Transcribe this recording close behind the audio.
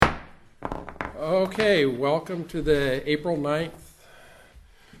Okay, welcome to the April 9th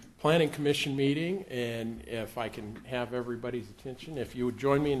Planning Commission meeting, and if I can have everybody's attention, if you would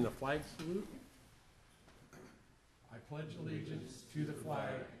join me in the flag salute. I pledge allegiance to the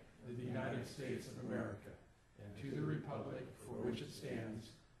flag of the United States of America and to the republic for which it stands,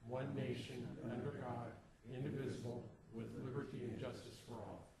 one nation, under God, indivisible, with liberty and justice for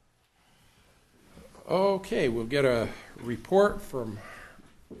all. Okay, we'll get a report from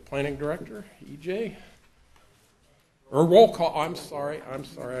Planning Director, EJ. Or roll call. I'm sorry.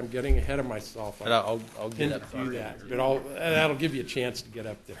 I'm getting ahead of myself. But I'll get up do that. But that'll give you a chance to get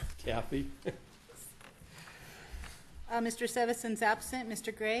up there, Kathy. Mr. Sevison's absent.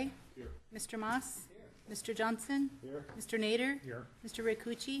 Mr. Gray? Here. Mr. Moss? Here. Mr. Johnson? Here. Mr. Nader? Here. Mr.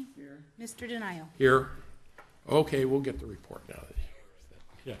 Ricucci? Here. Mr. Denayo? Here. Okay, we'll get the report now.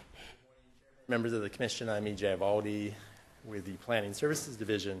 Yeah. Members of the Commission, I'm EJ Valdi with the Planning Services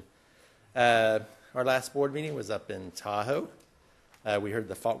Division. Our last board meeting was up in Tahoe. We heard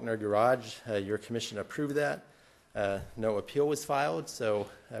the Faulkner Garage. Your commission approved that. No appeal was filed, so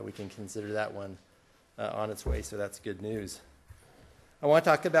we can consider that one on its way, so that's good news. I want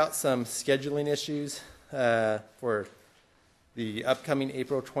to talk about some scheduling issues for the upcoming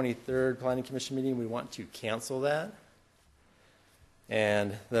April 23rd Planning Commission meeting. We want to cancel that.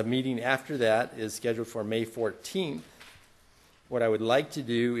 And the meeting after that is scheduled for May 14th. What I would like to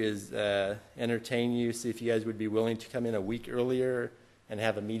do is entertain you, see if you guys would be willing to come in a week earlier and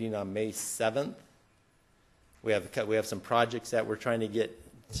have a meeting on May 7th. We have some projects that we're trying to get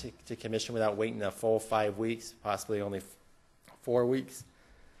to commission without waiting a full 5 weeks, possibly only 4 weeks.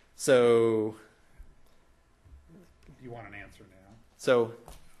 So, you want an answer now? So,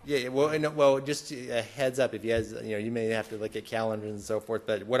 yeah. Well, just a heads up. If you guys, you may have to look at calendars and so forth.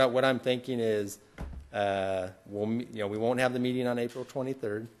 But what I'm thinking is, we won't have the meeting on April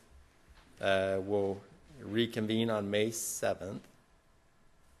 23rd. We'll reconvene on May 7th,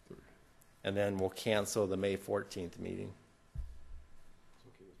 and then we'll cancel the May 14th meeting.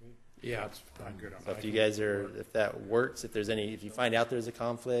 Yeah, I'm good on So that. if you guys if that works, if you find out there's a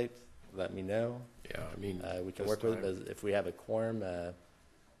conflict, let me know. Yeah, I mean, we can work with it. But if we have a quorum, it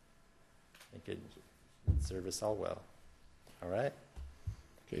could serve us all well. All right.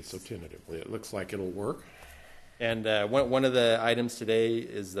 Okay, so tentatively, it looks like it'll work. And one of the items today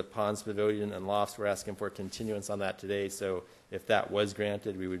is the Ponds Pavilion and Lofts. We're asking for a continuance on that today. So if that was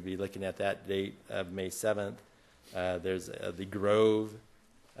granted, we would be looking at that date of May 7th. There's the Grove.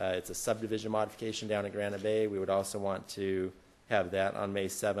 It's a subdivision modification down at Granite Bay. We would also want to have that on May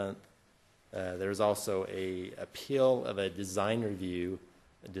 7th. There's also a appeal of a design review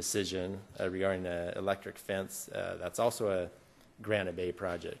decision regarding an electric fence. That's also a Granite Bay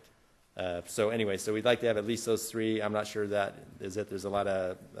project. So we'd like to have at least those three. I'm not sure that is it. There's a lot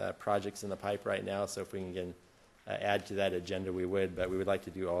of projects in the pipe right now, so if we can add to that agenda, we would, but we would like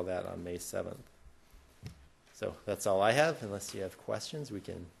to do all that on May 7th. So that's all I have. Unless you have questions, we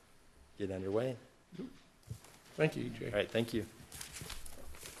can get underway. Thank you, EJ. All right, thank you.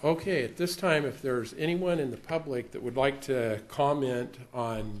 Okay, at this time, if there's anyone in the public that would like to comment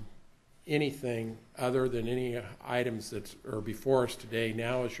on anything other than any items that are before us today,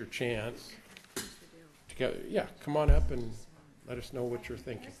 now is your chance. Yeah, come on up and let us know what you're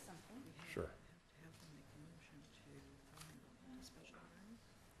thinking. Sure.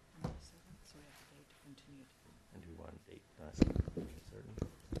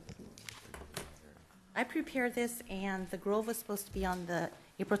 I prepared this, and the Grove was supposed to be on the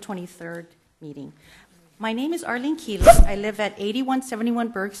April 23rd meeting. My name is Arlene Keeler. I live at 8171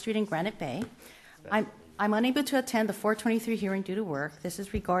 Berg Street in Granite Bay. I'm unable to attend the 423 hearing due to work. This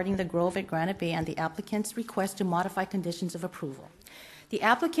is regarding the Grove at Granite Bay and the applicant's request to modify conditions of approval. The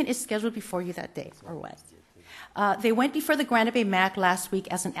applicant is scheduled before you that day, or what? They went before the Granite Bay MAC last week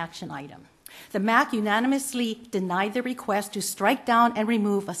as an action item. The MAC unanimously denied the request to strike down and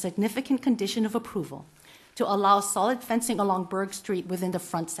remove a significant condition of approval to allow solid fencing along Berg Street within the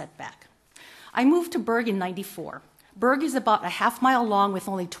front setback. I moved to Berg in '94. Berg is about a half-mile long with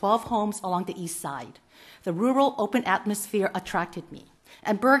only 12 homes along the east side. The rural open atmosphere attracted me,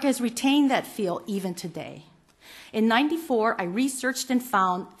 and Berg has retained that feel even today. In '94, I researched and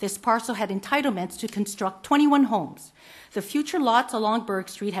found this parcel had entitlements to construct 21 homes. The future lots along Berg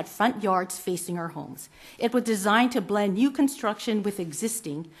Street had front yards facing our homes. It was designed to blend new construction with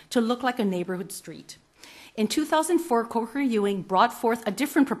existing to look like a neighborhood street. In 2004, Coker Ewing brought forth a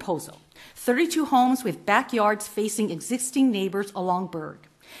different proposal, 32 homes with backyards facing existing neighbors along Berg.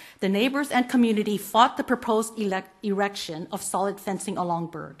 The neighbors and community fought the proposed erection of solid fencing along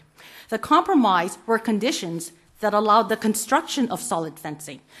Berg. The compromise were conditions that allowed the construction of solid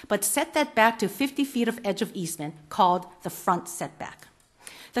fencing, but set that back to 50 feet of edge of easement called the front setback.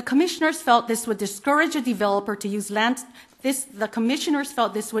 The commissioners felt this would discourage a developer to use the commissioners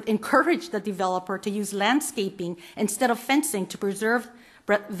felt this would encourage the developer to use landscaping instead of fencing to preserve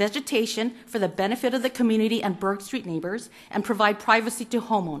vegetation for the benefit of the community and Berg Street neighbors and provide privacy to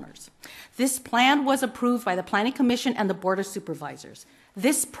homeowners. This plan was approved by the Planning Commission and the Board of Supervisors.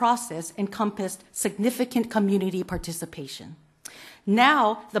 This process encompassed significant community participation.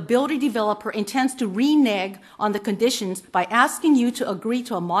 Now, the builder developer intends to renege on the conditions by asking you to agree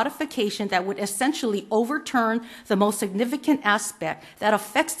to a modification that would essentially overturn the most significant aspect that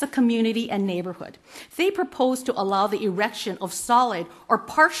affects the community and neighborhood. They propose to allow the erection of solid or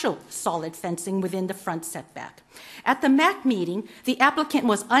partial solid fencing within the front setback. At the MAC meeting, the applicant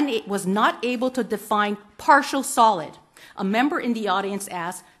was not able to define partial solid. A member in the audience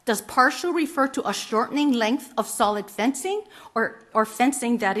asked, does partial refer to a shortening length of solid fencing or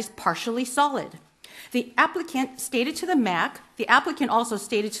fencing that is partially solid? The applicant also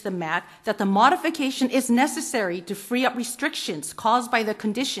stated to the MAC that the modification is necessary to free up restrictions caused by the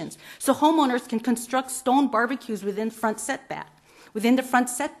conditions so homeowners can construct stone barbecues within the front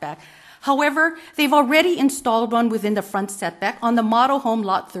setback. However, they've already installed one within the front setback on the model home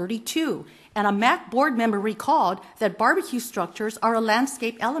lot 32. And a MAC board member recalled that barbecue structures are a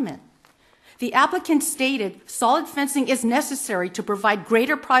landscape element. The applicant stated solid fencing is necessary to provide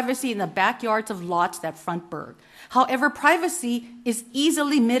greater privacy in the backyards of lots that front Berg. However, privacy is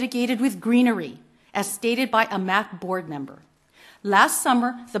easily mitigated with greenery, as stated by a MAC board member. Last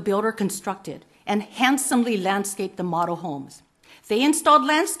summer, the builder constructed and handsomely landscaped the model homes. They installed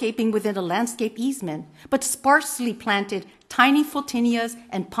landscaping within a landscape easement, but sparsely planted tiny photinias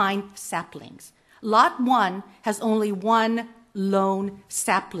and pine saplings. Lot 1 has only one lone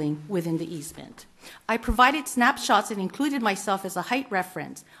sapling within the easement. I provided snapshots and included myself as a height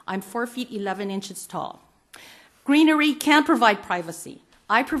reference. I'm 4 feet 11 inches tall. Greenery can provide privacy.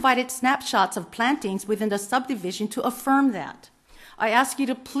 I provided snapshots of plantings within the subdivision to affirm that. I ask you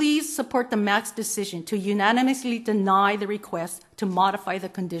to please support the MAC's decision to unanimously deny the request to modify the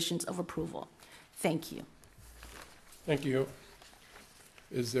conditions of approval. Thank you. Thank you.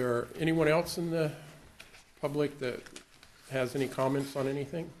 Is there anyone else in the public that has any comments on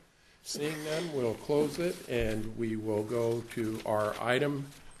anything? Seeing none, we'll close it, and we will go to our item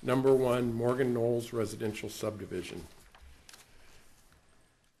number 1, Morgan Knolls Residential Subdivision.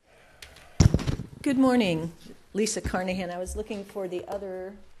 Good morning, Lisa Carnahan. I was looking for the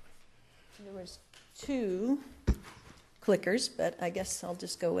other, there was 2 clickers, but I guess I'll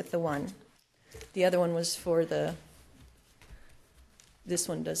just go with the one. The other one was for this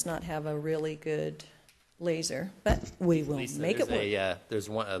one does not have a really good laser, but we will Lisa, make it work. There's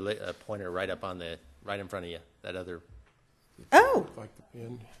a pointer right up on right in front of you. That other, Oh, Like the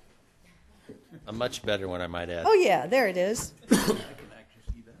pin. a much better one, I might add. oh yeah, there it is.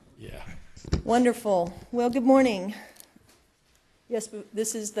 Yeah. Wonderful. Well, good morning. Yes,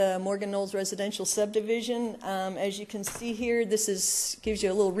 this is the Morgan Knolls Residential Subdivision. As you can see here, this gives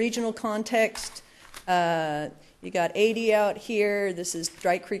you a little regional context. You got 80 out here. This is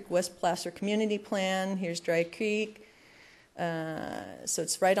Dry Creek West Placer Community Plan. Here's Dry Creek. So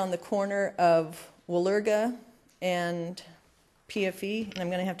it's right on the corner of Walerga and PFE. And I'm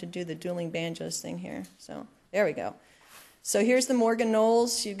going to have to do the dueling banjos thing here. So there we go. So here's the Morgan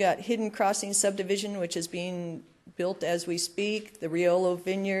Knolls. You've got Hidden Crossing Subdivision, which is being built as we speak. The Riolo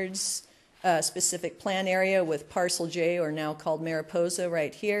Vineyards specific plan area with Parcel J, or now called Mariposa,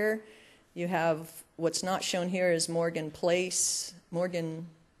 right here. You have what's not shown here is Morgan Place, Morgan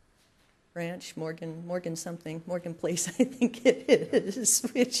Ranch, Morgan something, Morgan Place, I think it is,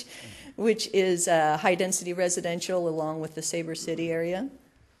 which is high density residential along with the Sabre City area.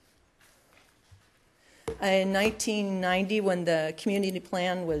 In 1990, when the community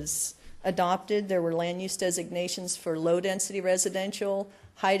plan was adopted, there were land use designations for low density residential,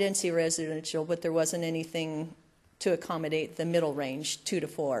 high density residential, but there wasn't anything to accommodate the middle range, 2 to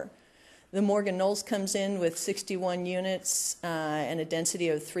 4. The Morgan Knolls comes in with 61 units and a density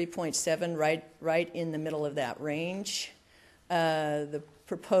of 3.7, right in the middle of that range. The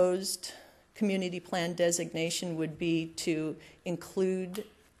proposed community plan designation would be to include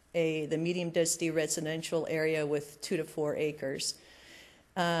the medium density residential area with 2 to 4 acres.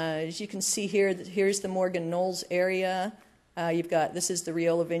 As you can see here, here's the Morgan Knolls area. You've got, this is the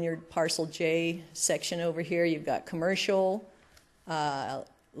Riolo Vineyard Parcel J section over here. You've got commercial,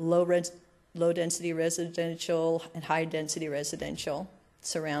 low density residential, and high density residential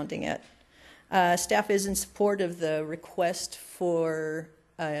surrounding it. Staff is in support of the request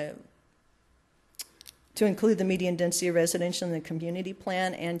to to include the medium density residential in the community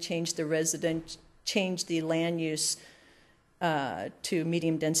plan and change the land use to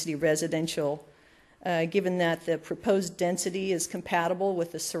medium density residential, given that the proposed density is compatible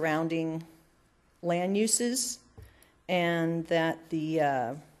with the surrounding land uses, and that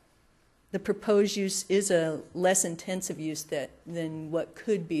the proposed use is a less intensive use than what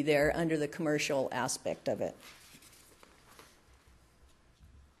could be there under the commercial aspect of it.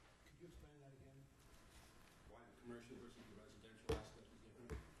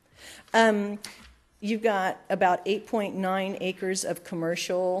 You've got about 8.9 acres of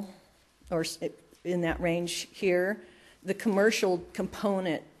commercial, or in that range here. The commercial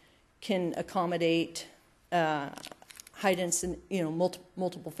component can accommodate high density,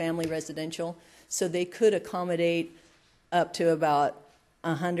 multiple family residential. So they could accommodate up to about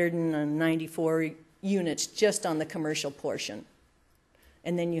 194 units just on the commercial portion.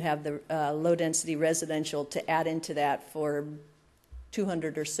 And then you have the low density residential to add into that for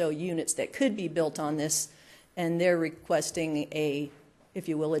 200 or so units that could be built on this, and they're requesting if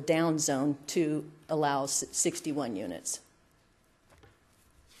you will, a down zone to allow 61 units.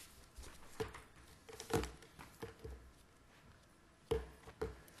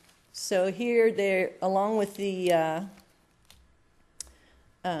 So here, along with the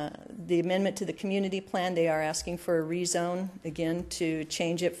amendment to the community plan, they are asking for a rezone, again, to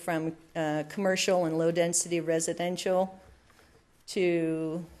change it from commercial and low-density residential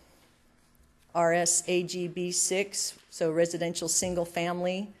to RSAGB6, so residential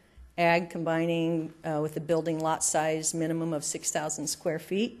single-family, ag combining with a building lot size minimum of 6,000 square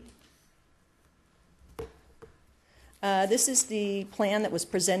feet. This is the plan that was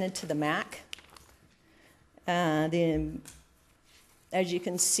presented to the MAC. As you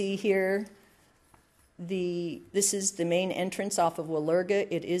can see here, this is the main entrance off of Walerga.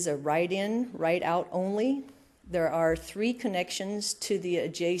 It is a right-in, right-out only. There are 3 connections to the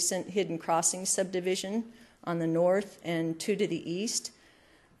adjacent Hidden Crossing subdivision on the north and 2 to the east,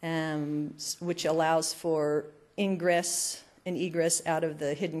 which allows for ingress and egress out of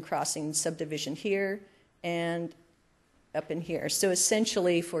the Hidden Crossing subdivision here and up in here. So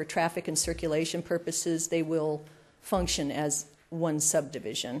essentially, for traffic and circulation purposes, they will function as one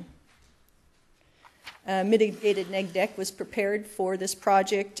subdivision. Mitigated neg deck was prepared for this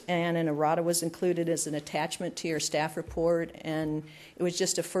project, and an errata was included as an attachment to your staff report, and it was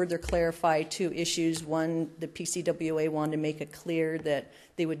just to further clarify 2 issues. One, the PCWA wanted to make it clear that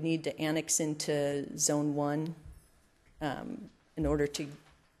they would need to annex into Zone 1 in order to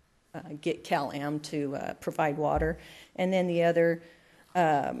get Cal-Am to provide water. And then the other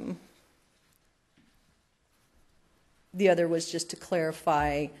was just to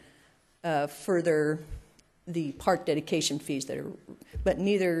clarify further the park dedication fees but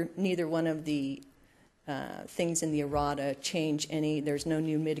neither one of the things in the errata change any. There's no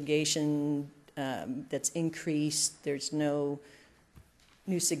new mitigation that's increased. There's no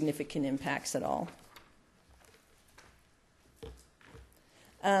new significant impacts at all.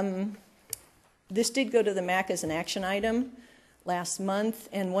 This did go to the MAC as an action item last month,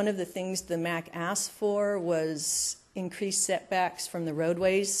 and one of the things the MAC asked for was increased setbacks from the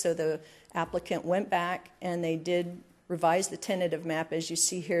roadways. So the applicant went back and they did revise the tentative map, as you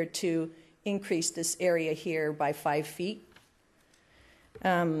see here, to increase this area here by 5 feet.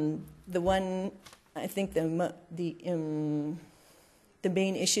 The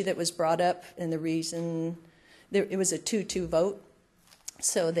main issue that was brought up, and the reason it was a 2-2 vote,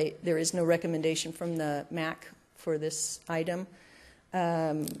 so there is no recommendation from the MAC for this item.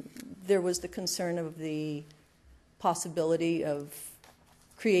 There was the concern of the possibility of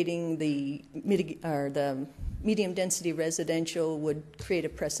creating the medium density residential would create a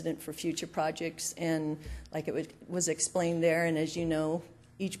precedent for future projects, and like it was explained there, and as you know,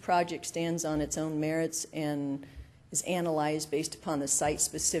 each project stands on its own merits and is analyzed based upon the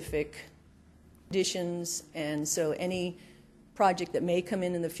site-specific conditions, and so any project that may come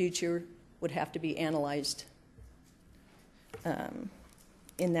in the future would have to be analyzed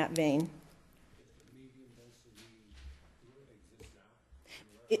in that vein.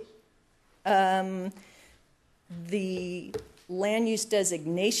 The land use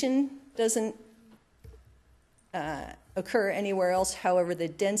designation doesn't occur anywhere else. However, the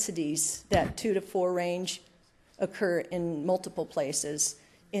densities, that 2 to 4 range, occur in multiple places.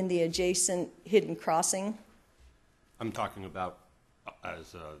 In the adjacent Hidden Crossing. I'm talking about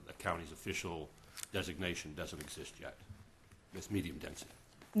as the county's official designation doesn't exist yet. It's medium density.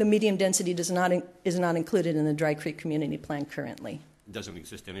 The medium density is not included in the Dry Creek Community Plan currently. It doesn't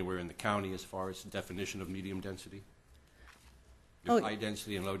exist anywhere in the county as far as the definition of medium density? There's high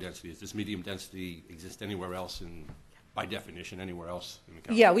density and low density. Does this medium density exist anywhere else by definition, anywhere else in the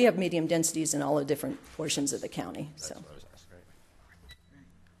county? Yeah, we have medium densities in all the different portions of the county, That's so. what I was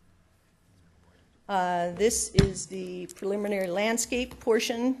asking. This is the preliminary landscape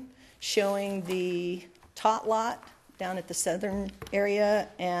portion showing the tot lot down at the southern area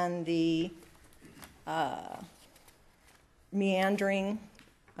and the meandering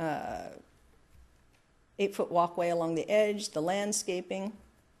 8-foot walkway along the edge, the landscaping.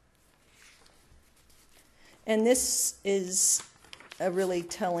 And this is a really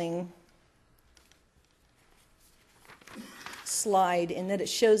telling slide in that it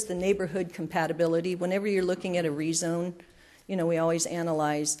shows the neighborhood compatibility. Whenever you're looking at a rezone, you know, we always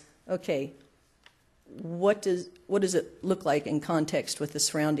analyze, okay, what does it look like in context with the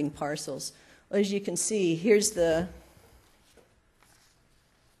surrounding parcels? Well, as you can see, here's the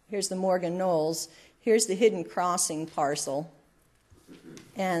Morgan Knolls, here's the Hidden Crossing parcel,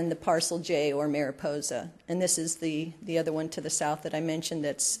 and the parcel J, or Mariposa. And this is the other one to the south that I mentioned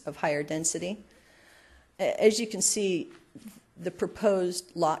that's of higher density. As you can see, the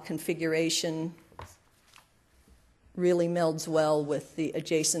proposed lot configuration really melds well with the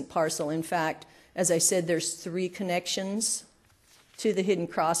adjacent parcel. In fact, as I said, there's 3 connections to the Hidden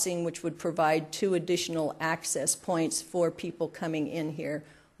Crossing, which would provide 2 additional access points for people coming in here,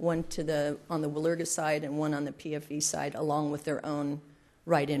 one on the Willerga side and one on the PFE side, along with their own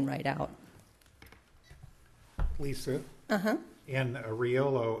right in, right out. Lisa? In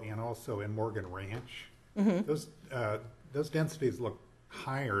Riolo and also in Morgan Ranch, those densities look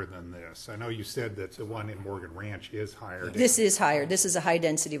higher than this. I know you said that the one in Morgan Ranch is higher. This is higher. This is a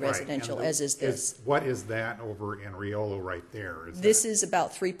high-density Right, residential, and as is this. What is that over in Riolo right there? This is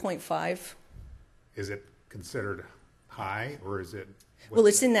about 3.5. Is it considered high, or is it? Well,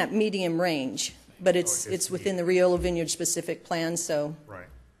 it's in that medium range, but it's it's within the Riolo Vineyard specific plan, so. Right.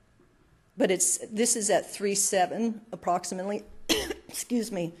 But this is at 3.7 approximately,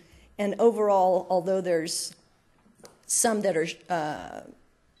 excuse me. And overall, although there's some that are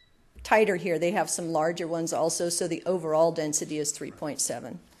tighter here, they have some larger ones also, so the overall density is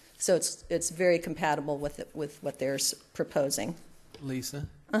 3.7. So it's very compatible with what they're proposing. Lisa?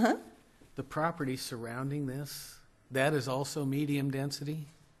 The property surrounding this, that is also medium density?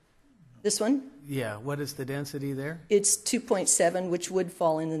 This one, Yeah, what is the density there? it's 2.7, which would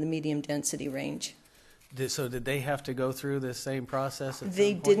fall into the medium density range. So did they have to go through the same process at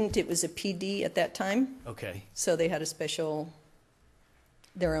They some point? didn't, it was a PD at that time, Okay. so they had a special,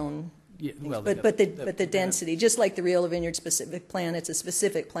 their own. Yeah, things. well, But the density, just like the Riolo Vineyard specific plan, it's a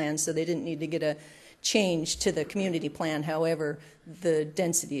specific plan, so they didn't need to get a change to the community plan. However, the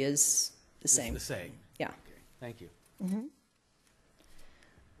density is the It's same. the same. Yeah. Okay, thank you.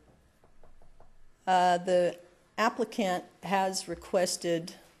 The applicant has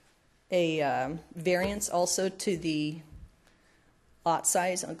requested a variance also to the lot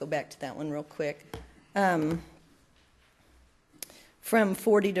size. I'll go back to that one real quick. From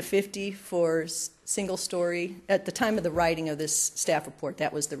 40 to 50 for single story. At the time of the writing of this staff report,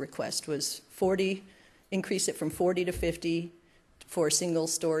 that was the request, was 40, increase it from 40 to 50 for single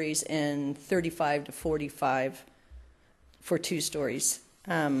stories and 35 to 45 for 2 stories,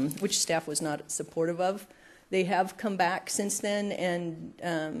 which staff was not supportive of. They have come back since then, and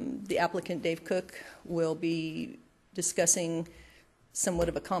the applicant, Dave Cook, will be discussing somewhat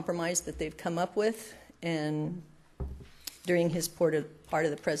of a compromise that they've come up with, and during his part of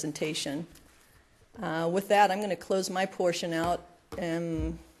the presentation. With that, I'm going to close my portion out,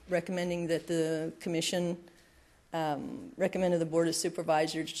 recommending that the commission recommended the Board of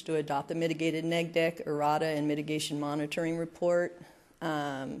Supervisors to adopt the mitigated neg deck, errata, and mitigation monitoring report,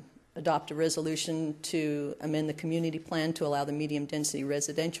 adopt a resolution to amend the community plan to allow the medium-density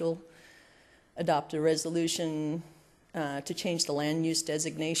residential, adopt a resolution to change the land use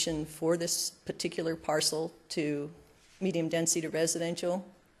designation for this particular parcel to medium-density residential,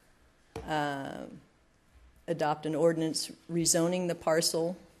 adopt an ordinance rezoning the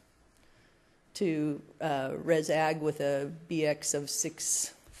parcel to Res Ag with a BX of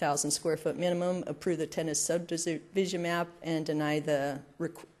 6,000 square foot minimum, approve the tennis subdivision map, and deny the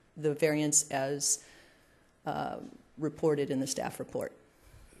variance as reported in the staff report.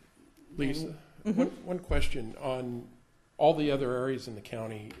 Lisa, one question on all the other areas in the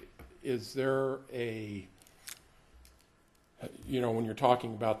county. Is there a, when you're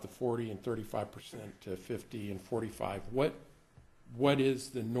talking about the 40 and 35% to 50 and 45, what is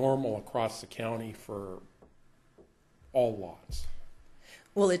the normal across the county for all lots?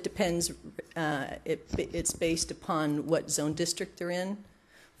 Well, it depends. It's based upon what zone district they're in.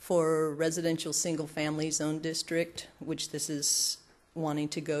 For residential single-family zone district, which this is wanting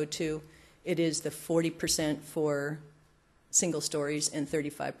to go to, it is the 40% for single stories and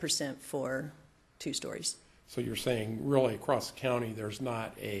 35% for 2 stories. So you're saying really across the county, there's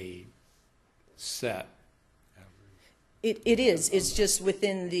not a set It is, it's just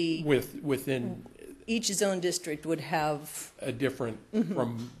within the, within each zone district would have, a different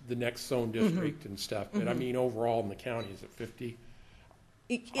from the next zone district and stuff. But I mean, overall in the county, is it 50?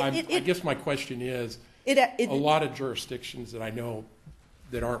 I guess my question is, a lot of jurisdictions that I know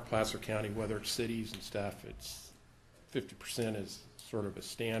that aren't Placer County, whether it's cities and stuff, it's 50% is sort of a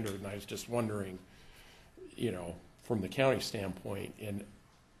standard. And I was just wondering, you know, from the county standpoint, in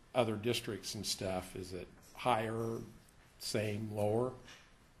other districts and stuff, is it higher, same, lower?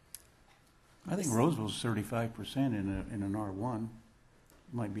 I think Roseville's 35% in an R1.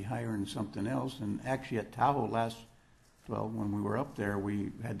 Might be higher in something else. And actually at Tahoe when we were up there,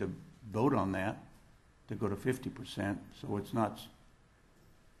 we had to vote on that to go to 50%. So it's not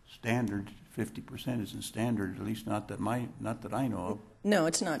standard. 50% isn't standard, at least not that I know of. no,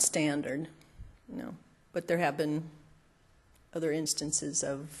 it's not standard, no. But there have been other instances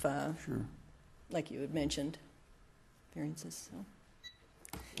of, Sure. like you had mentioned, variances, so.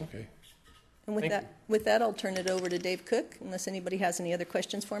 Okay. And Thank you. with that, I'll turn it over to Dave Cook, unless anybody has any other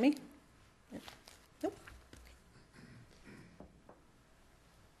questions for me. Nope.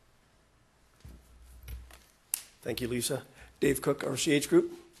 Thank you, Lisa. Dave Cook, RCH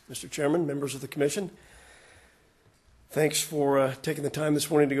Group. Mr. Chairman, members of the commission, thanks for taking the time this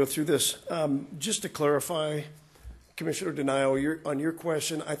morning to go through this. Just to clarify, Commissioner Denio, on your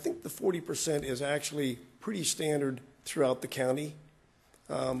question, I think the 40% is actually pretty standard throughout the county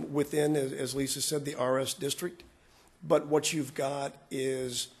within, as Lisa said, the RS district. But what you've got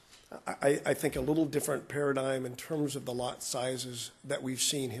is, I think, a little different paradigm in terms of the lot sizes that we've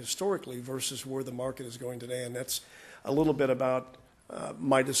seen historically versus where the market is going today. And that's a little bit about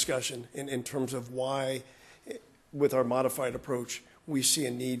my discussion in terms of why, with our modified approach, we see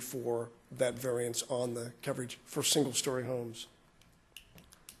a need for that variance on the coverage for single-story homes.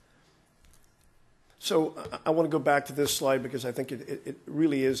 So I want to go back to this slide because I think it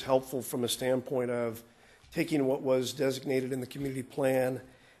really is helpful from a standpoint of taking what was designated in the community plan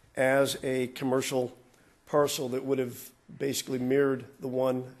as a commercial parcel that would have basically mirrored the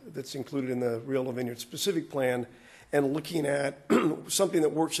one that's included in the Rio La Vineyard specific plan, and looking at something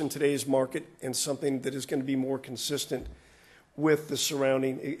that works in today's market and something that is going to be more consistent with the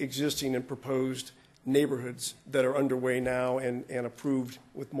surrounding existing and proposed neighborhoods that are underway now and approved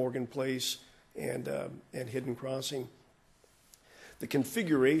with Morgan Place and Hidden Crossing. The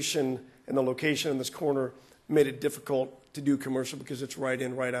configuration and the location in this corner made it difficult to do commercial because it's right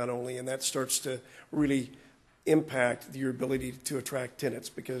in, right out only, and that starts to really impact your ability to attract tenants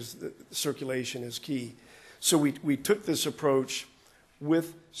because the circulation is key. So we took this approach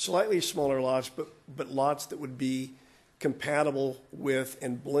with slightly smaller lots, but lots that would be compatible with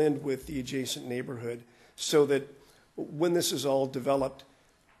and blend with the adjacent neighborhood so that when this is all developed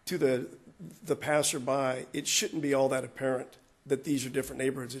to the passerby, it shouldn't be all that apparent that these are different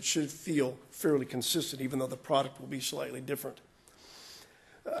neighborhoods. It should feel fairly consistent, even though the product will be slightly different.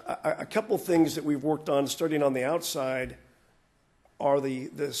 A couple things that we've worked on, starting on the outside, are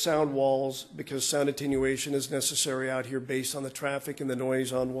the sound walls, because sound attenuation is necessary out here based on the traffic and the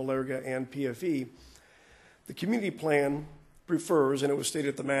noise on Walerga and PFE. The community plan prefers, and it was stated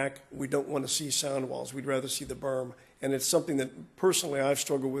at the MAC, we don't want to see sound walls. We'd rather see the berm. And it's something that personally I've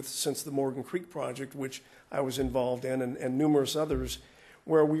struggled with since the Morgan Creek project, which I was involved in, and numerous others,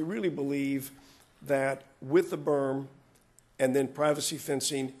 where we really believe that with the berm and then privacy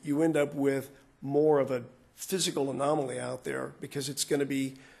fencing, you end up with more of a physical anomaly out there because it's going to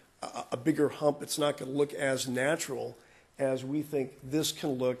be a bigger hump. It's not going to look as natural as we think this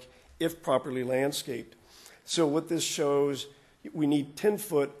can look if properly landscaped. So what this shows, we need 10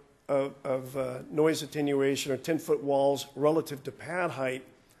 foot of noise attenuation or 10-foot walls relative to pad height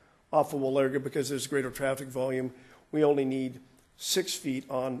off of Walerga because there's greater traffic volume. We only need 6 feet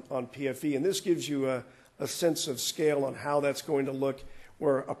on PFE. And this gives you a sense of scale on how that's going to look,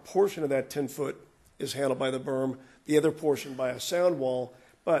 where a portion of that 10-foot is handled by the berm, the other portion by a sound wall,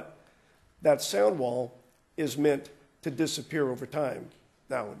 but that sound wall is meant to disappear over time.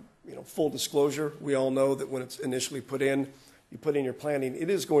 Now, full disclosure, we all know that when it's initially put in, you put in your planning,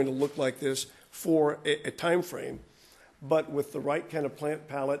 it is going to look like this for a time frame, but with the right kind of plant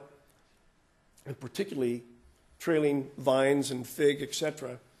palette, and particularly trailing vines and fig,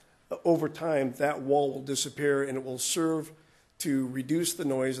 etc., over time, that wall will disappear and it will serve to reduce the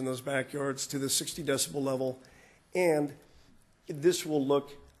noise in those backyards to the 60 decibel level, and this will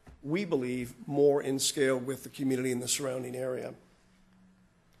look we believe, more in scale with the community in the surrounding area.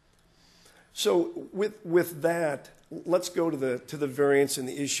 So with that, let's go to the variance and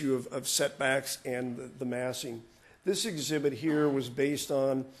the issue of setbacks and the massing. This exhibit here was based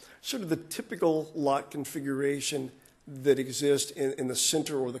on sort of the typical lot configuration that exists in the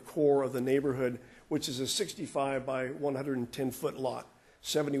center or the core of the neighborhood, which is a 65 by 110 foot lot,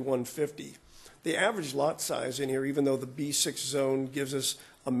 7150. The average lot size in here, even though the B6 zone gives us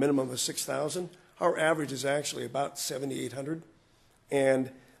a minimum of 6,000, our average is actually about 7,800.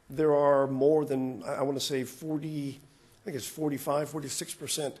 And there are more than, I want to say 40, I think it's 45,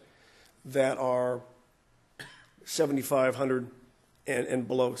 46% that are 7,500 and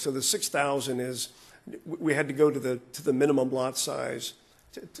below. So the 6,000 is, we had to go to the minimum lot size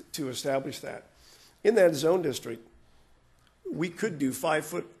to establish that. In that zone district, we could do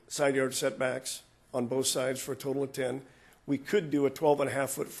 5-foot side yard setbacks on both sides for a total of 10. We could do a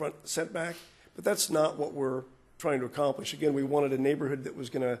 12.5-foot front setback, but that's not what we're trying to accomplish. Again, we wanted a neighborhood that was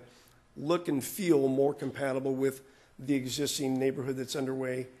going to look and feel more compatible with the existing neighborhood that's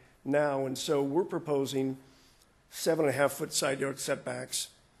underway now. And so we're proposing 7.5-foot side yard setbacks,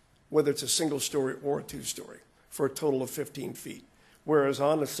 whether it's a single story or a two-story, for a total of 15 feet. Whereas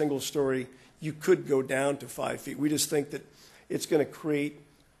on a single story, you could go down to 5 feet. We just think that it's going to create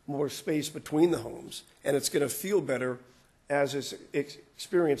more space between the homes, and it's going to feel better as it's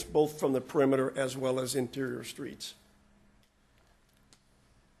experienced both from the perimeter as well as interior streets.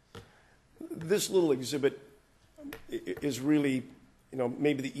 This little exhibit is really,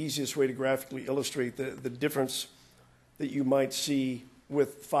 maybe the easiest way to graphically illustrate the difference that you might see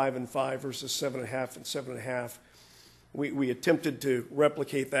with 5 and 5 versus 7.5 and 7.5. We attempted to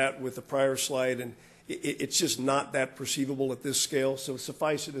replicate that with the prior slide, and it's just not that perceivable at this scale. So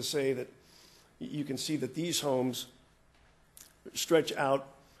suffice it to say that you can see that these homes stretch out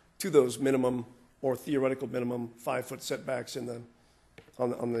to those minimum or theoretical minimum 5-foot setbacks on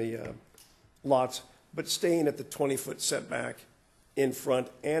the lots, but staying at the 20-foot setback in front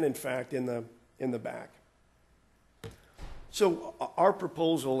and, in fact, in the back. So our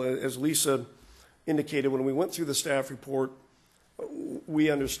proposal, as Lisa indicated, when we went through the staff report, we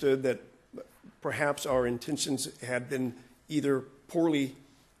understood that perhaps our intentions had been either poorly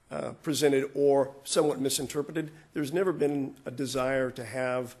presented or somewhat misinterpreted. There's never been a desire to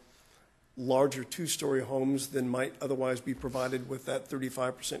have larger two-story homes than might otherwise be provided with that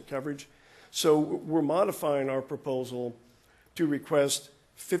 35% coverage. So we're modifying our proposal to request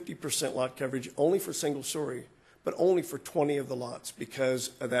 50% lot coverage only for single-story, but only for 20 of the lots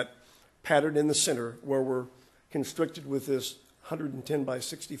because of that pattern in the center where we're constricted with this 110 by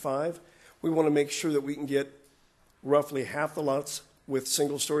 65. We want to make sure that we can get roughly half the lots with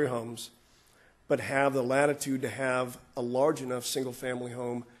single-story homes, but have the latitude to have a large enough single-family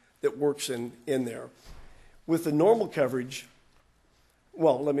home that works in there. With the normal coverage,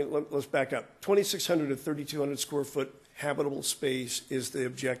 well, let's back up. 2,600 to 3,200 square foot habitable space is the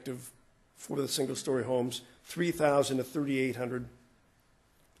objective for the single-story homes, 3,000 to 3,800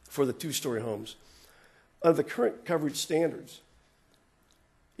 for the two-story homes. Under the current coverage standards,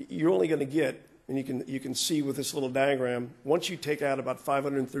 you're only going to get, and you can see with this little diagram, once you take out about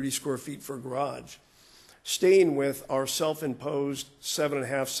 530 square feet for a garage, staying with our self-imposed 7.5,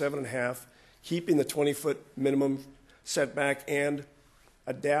 7.5, keeping the 20-foot minimum setback and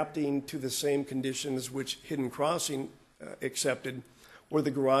adapting to the same conditions which Hidden Crossing accepted, where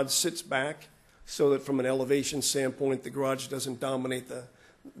the garage sits back so that from an elevation standpoint, the garage doesn't dominate the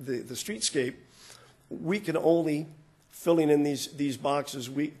streetscape. We can only, filling in these boxes,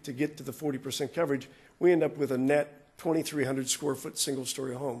 to get to the 40% coverage, we end up with a net 2,300 square foot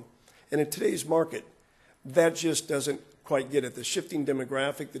single-story home. And in today's market, that just doesn't quite get it. The shifting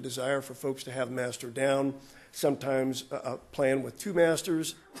demographic, the desire for folks to have master down, sometimes a plan with 2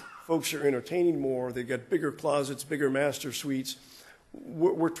 masters. Folks are entertaining more. They've got bigger closets, bigger master suites.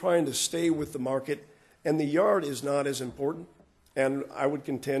 We're trying to stay with the market, and the yard is not as important. And I would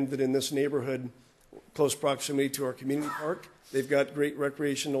contend that in this neighborhood, close proximity to our community park, they've got great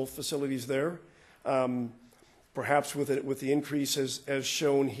recreational facilities there. Perhaps with the increase as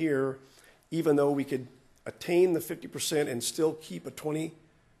shown here, even though we could attain the 50% and still keep a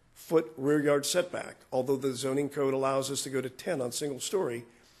 20-foot rear yard setback, although the zoning code allows us to go to 10 on single story,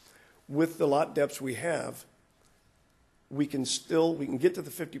 with the lot depths we have, we can get to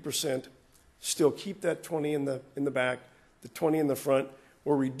the 50%, still keep that 20 in the back, the 20 in the front.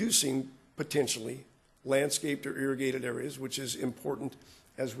 We're reducing potentially landscaped or irrigated areas, which is important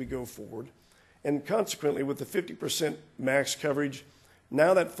as we go forward. And consequently, with the 50% max coverage,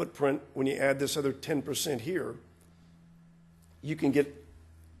 now that footprint, when you add this other 10% here, you can get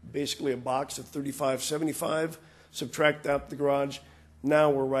basically a box of 3575, subtract out the garage. Now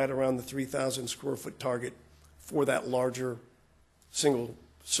we're right around the 3,000 square foot target for that larger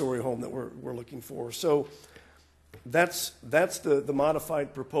single-story home that we're looking for. So that's the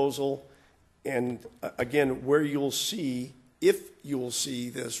modified proposal. And again, where you'll see, if you will see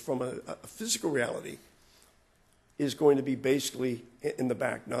this from a physical reality, is going to be basically in the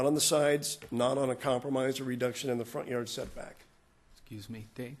back, not on the sides, not on a compromise or reduction in the front yard setback. Excuse me,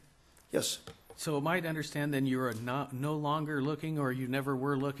 Dave? Yes. So am I to understand then you're no longer looking, or you never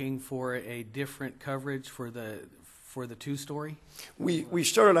were looking for a different coverage for the two-story? We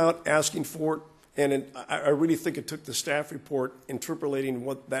started out asking for it, and I really think it took the staff report interpolating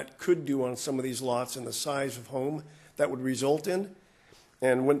what that could do on some of these lots and the size of home that would result in,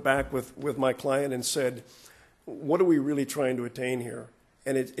 and went back with my client and said, what are we really trying to attain here?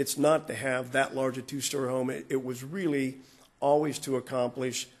 And it's not to have that large a two-story home. It was really always to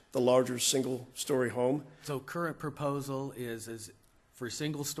accomplish the larger single-story home. So current proposal is for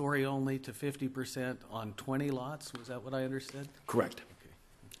single-story only to 50% on 20 lots? Was that what I understood? Correct.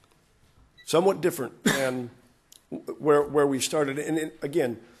 Okay. Somewhat different than where we started. And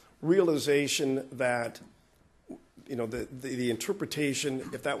again, realization that, you know, the interpretation,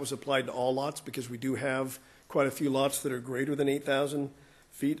 if that was applied to all lots, because we do have quite a few lots that are greater than 8,000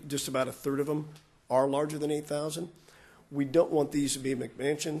 feet, just about a third of them are larger than 8,000. We don't want these to be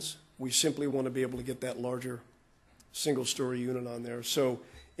McMansions. We simply want to be able to get that larger single-story unit on there. So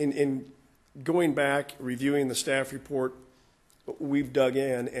in going back, reviewing the staff report, we've dug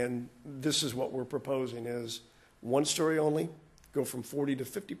in, and this is what we're proposing is one-story only, go from 40 to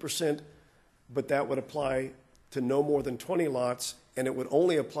 50%, but that would apply to no more than 20 lots, and it would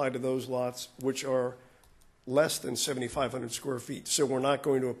only apply to those lots which are less than 7,500 square feet. So we're not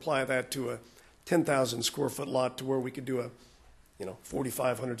going to apply that to a 10,000 square foot lot to where we could do a,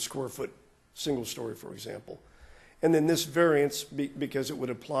 4,500 square foot single story, for example. And then this variance, because it would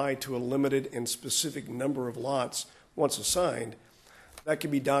apply to a limited and specific number of lots once assigned, that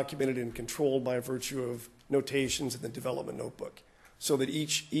can be documented and controlled by virtue of notations in the development notebook, so that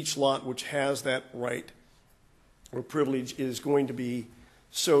each lot which has that right or privilege is going to be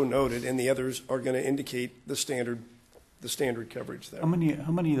so noted, and the others are going to indicate the standard coverage there. How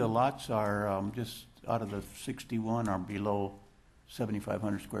many of the lots are just out of the 61 are below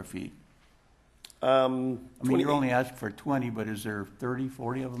 7,500 square feet? I mean, you're only asking for 20, but is there 30,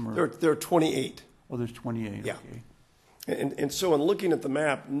 40 of them? Or? There are 28. Oh, there's 28. Yeah. Okay. And so in looking at the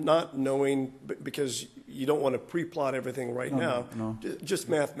map, not knowing, because you don't want to pre-plot everything right now, just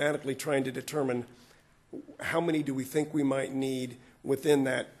mathematically trying to determine how many do we think we might need within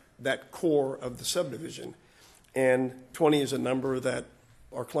that core of the subdivision. And 20 is a number that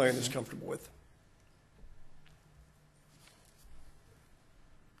our client is comfortable with.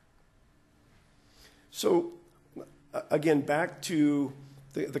 So, again, back to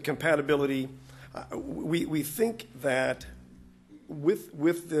the compatibility, we think that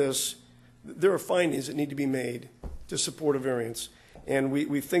with this, there are findings that need to be made to support a variance. And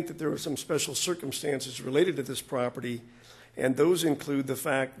we think that there are some special circumstances related to this property, and those include the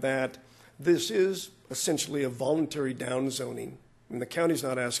fact that this is essentially a voluntary downzoning. And the county's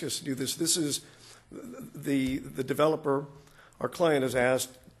not asking us to do this. This is the developer, our client, has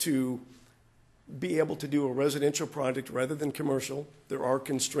asked to be able to do a residential project rather than commercial. There are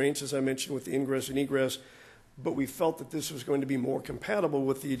constraints, as I mentioned, with the ingress and egress, but we felt that this was going to be more compatible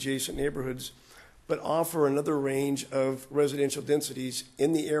with the adjacent neighborhoods, but offer another range of residential densities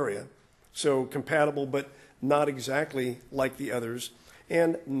in the area. So compatible, but not exactly like the others,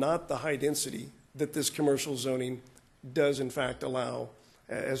 and not the high density that this commercial zoning does in fact allow.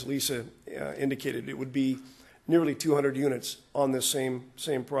 As Lisa indicated, it would be nearly 200 units on this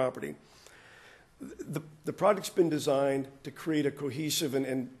same property. The project's been designed to create a cohesive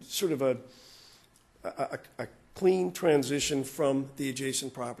and sort of a clean transition from the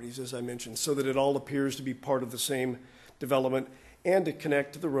adjacent properties, as I mentioned, so that it all appears to be part of the same development, and to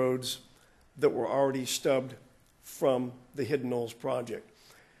connect to the roads that were already stubbed from the Hidden Knolls project.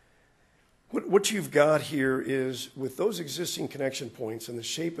 What you've got here is, with those existing connection points and the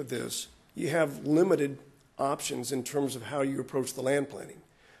shape of this, you have limited options in terms of how you approach the land planning.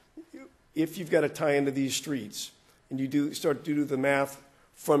 If you've got to tie into these streets, and you start to do the math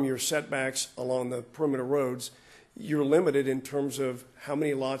from your setbacks along the perimeter roads, you're limited in terms of how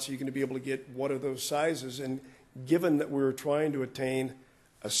many lots are you going to be able to get, what are those sizes, and given that we're trying to attain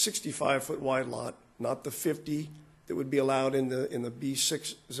a 65-foot wide lot, not the 50 that would be allowed in the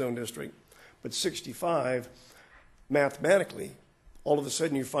B6 zone district, but 65, mathematically, all of a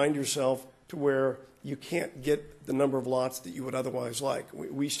sudden you find yourself to where you can't get the number of lots that you would otherwise like.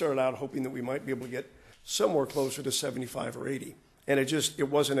 We started out hoping that we might be able to get somewhere closer to 75 or 80. And it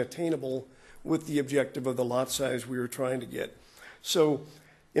wasn't attainable with the objective of the lot size we were trying to get. So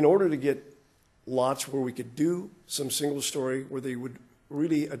in order to get lots where we could do some single story, where they would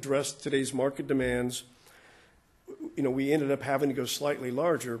really address today's market demands, we ended up having to go slightly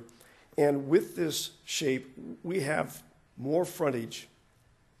larger. And with this shape, we have more frontage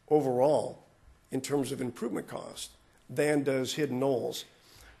overall in terms of improvement cost than does Hidden Knolls.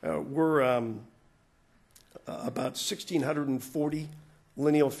 We're about 1,640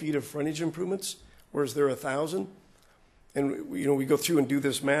 lineal feet of frontage improvements, whereas they're 1,000. And we go through and do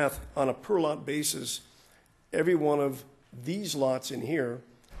this math on a per lot basis. Every one of these lots in here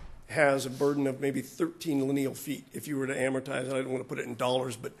has a burden of maybe 13 lineal feet. If you were to amortize it, I don't want to put it in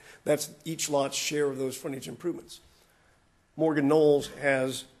dollars, but that's each lot's share of those frontage improvements. Morgan Knolls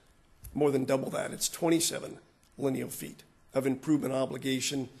has more than double that. It's 27 lineal feet of improvement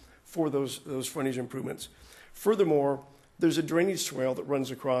obligation for those frontage improvements. Furthermore, there's a drainage swale that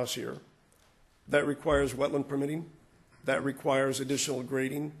runs across here that requires wetland permitting, that requires additional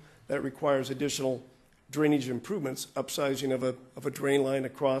grading, that requires additional drainage improvements, upsizing of a drain line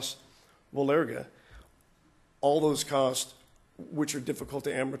across Valerga. All those costs, which are difficult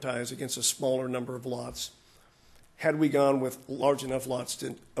to amortize against a smaller number of lots, had we gone with large enough lots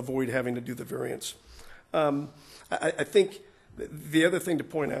to avoid having to do the variance. I think the other thing to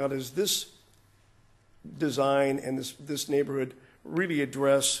point out is this design and this neighborhood really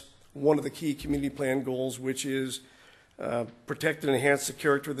address one of the key community plan goals, which is protect and enhance the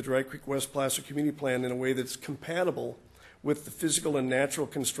character of the Dry Creek West Placer Community Plan in a way that's compatible with the physical and natural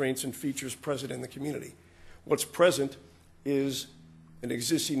constraints and features present in the community. What's present is an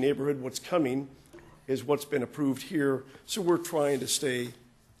existing neighborhood. What's coming is what's been approved here. So we're trying to stay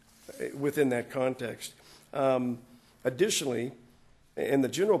within that context. Additionally, in the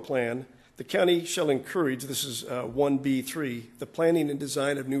general plan, the county shall encourage, this is 1B3, the planning and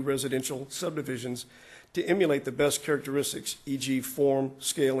design of new residential subdivisions to emulate the best characteristics, e.g. form,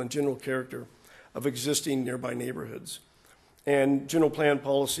 scale, and general character of existing nearby neighborhoods. And General Plan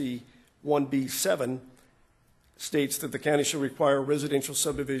Policy 1B7 states that the county shall require residential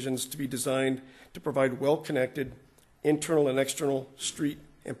subdivisions to be designed to provide well-connected internal and external street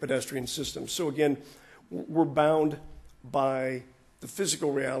and pedestrian systems. So again, we're bound by the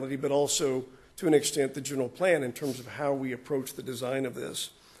physical reality, but also to an extent the general plan in terms of how we approach the design of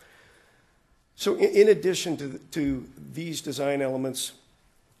this. So in addition to these design elements,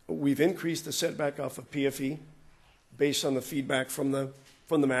 we've increased the setback off of PFE based on the feedback from the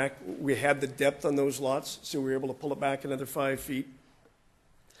MAC. We had the depth on those lots, so we were able to pull it back another 5 feet.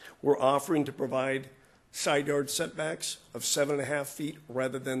 We're offering to provide side yard setbacks of 7.5 feet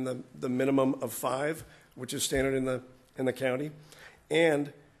rather than the minimum of 5, which is standard in the county.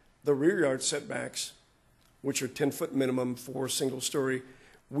 And the rear yard setbacks, which are 10-foot minimum for single story,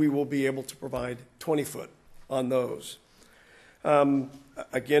 we will be able to provide 20 foot on those.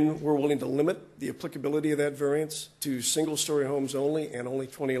 Again, we're willing to limit the applicability of that variance to single story homes only and only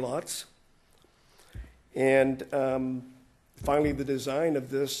 20 lots. And finally, the design of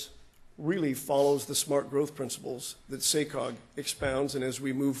this really follows the smart growth principles that SACOG expounds. And as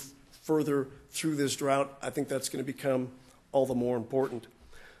we move further through this drought, I think that's going to become all the more important.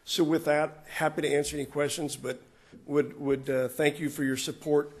 So with that, happy to answer any questions, but would thank you for your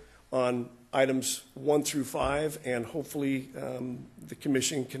support on items 1 through 5, and hopefully the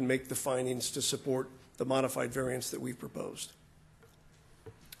commission can make the findings to support the modified variance that we've proposed.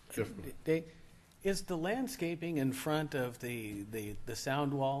 Dave, is the landscaping in front of the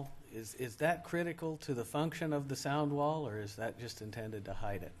sound wall, is that critical to the function of the sound wall, or is that just intended to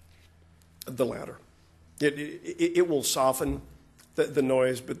hide it? The latter. It will soften the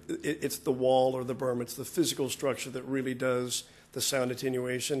noise, but it's the wall or the berm, it's the physical structure that really does the sound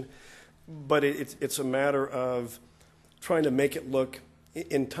attenuation. But it's a matter of trying to make it look,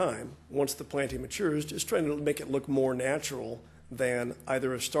 in time, once the planting matures, just trying to make it look more natural than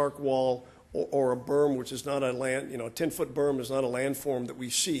either a stark wall or a berm, which is not a land, a 10-foot berm is not a landform that we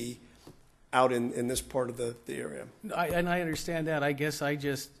see out in this part of the area. And I understand that. I guess I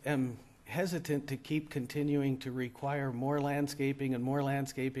just am hesitant to keep continuing to require more landscaping and more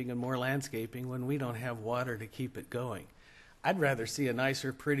landscaping and more landscaping when we don't have water to keep it going. I'd rather see a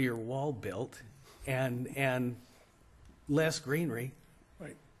nicer, prettier wall built and less greenery.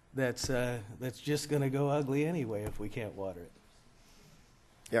 Right. That's just going to go ugly anyway if we can't water it.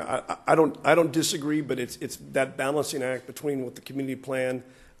 Yeah, I don't disagree, but it's that balancing act between what the community plan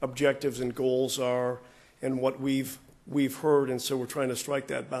objectives and goals are and what we've heard, and so we're trying to strike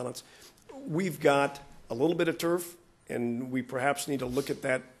that balance. we've got a little bit of turf, and we perhaps need to look at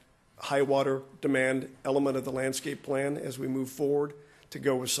that high water demand element of the landscape plan as we move forward to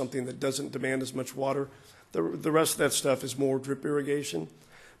go with something that doesn't demand as much water. The rest of that stuff is more drip irrigation.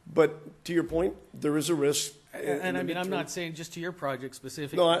 But to your point, there is a risk. And I mean, I'm not saying just to your project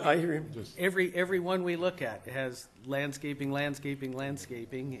specifically. No, I hear you. Every one we look at has landscaping,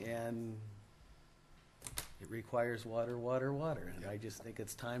 and it requires water. And I just think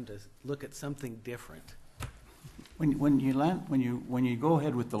it's time to look at something different. When you go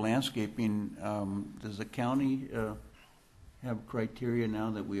ahead with the landscaping, does the county have criteria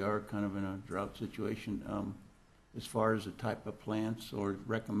now that we are kind of in a drought situation, as far as the type of plants or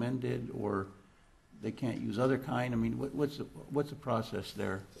recommended, or they can't use other kind? I mean, what's the process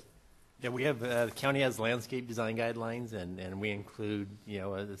there? Yeah, we have, the county has landscape design guidelines, and we include,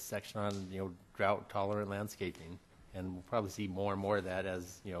 a section on, drought tolerant landscaping. And we'll probably see more and more of that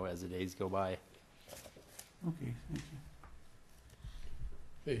as the days go by. Okay, thank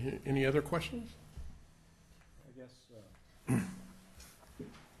you. Okay, any other questions?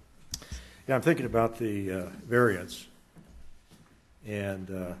 Yeah, I'm thinking about the variance,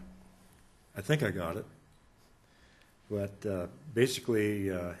 and I think I got it. But basically,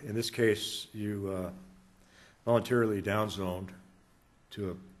 in this case, you voluntarily downzoned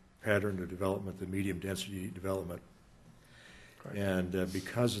to a pattern of development, the medium density development. Correct. And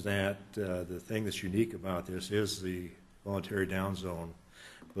because of that, the thing that's unique about this is the voluntary downzone,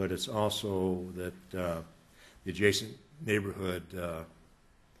 but it's also that the adjacent neighborhood,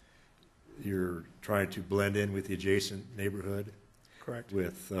 you're trying to blend in with the adjacent neighborhood. Correct.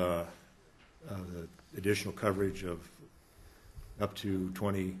 With the additional coverage of up to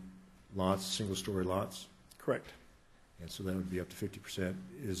 20 lots, single-story lots. Correct. And so that would be up to 50%.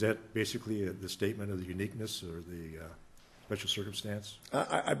 Is that basically the statement of the uniqueness or the special circumstance?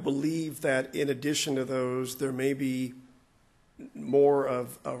 I believe that in addition to those, there may be more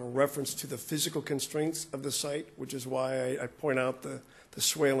of a reference to the physical constraints of the site, which is why I point out the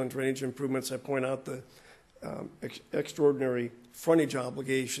swale and drainage improvements. I point out the extraordinary frontage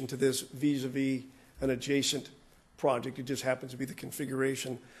obligation to this vis-a-vis an adjacent project. It just happens to be the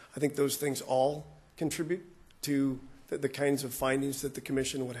configuration. I think those things all contribute to the kinds of findings that the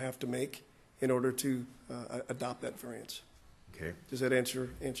commission would have to make in order to adopt that variance. Okay. Does that answer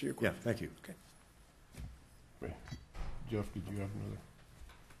your question? Yeah, thank you. Okay. Wait, Jeff, did you have another?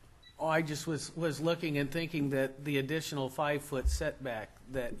 Oh, I just was looking and thinking that the additional 5-foot setback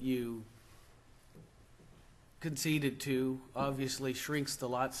that you conceded to obviously shrinks the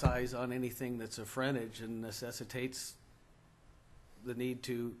lot size on anything that's a frontage and necessitates the need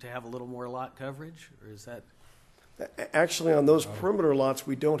to have a little more lot coverage, or is that? Actually, on those perimeter lots,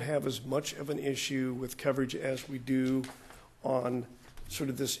 we don't have as much of an issue with coverage as we do on sort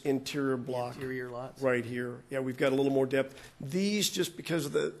of this interior block. Interior lots? Right here. Yeah, we've got a little more depth. These, just because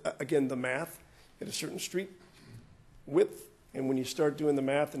of the math at a certain street width, and when you start doing the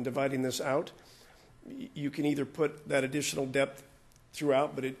math and dividing this out, you can either put that additional depth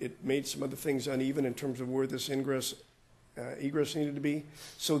throughout, but it made some other things uneven in terms of where this egress needed to be.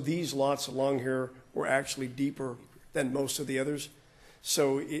 So these lots along here were actually deeper than most of the others.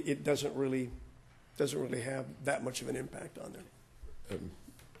 So it doesn't really have that much of an impact on there.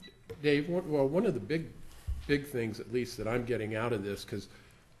 Dave, one of the big things, at least, that I'm getting out of this, because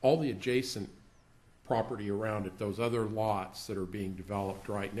all the adjacent property around it, those other lots that are being developed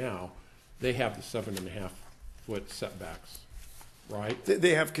right now, they have the 7.5-foot setbacks, right?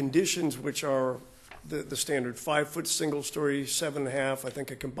 They have conditions which are the standard 5-foot single story, 7.5, I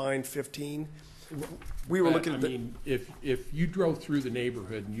think a combined 15. We were looking at if you drove through the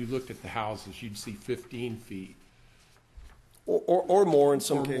neighborhood and you looked at the houses, you'd see 15 feet. Or more in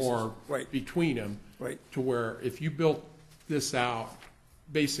some cases. Or more right. Between them. Right. To where if you built this out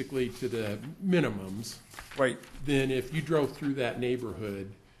basically to the minimums. Right. Then if you drove through that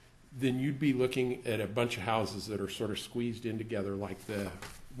neighborhood, then you'd be looking at a bunch of houses that are sort of squeezed in together like the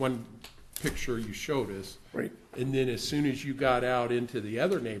one picture you showed us. Right. And then as soon as you got out into the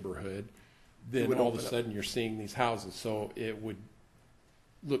other neighborhood, then all of a sudden you're seeing these houses. So it would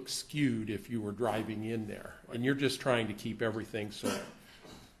look skewed if you were driving in there. Right. And you're just trying to keep everything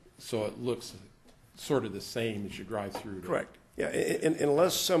so it looks sort of the same as you drive through. Correct. Yeah, and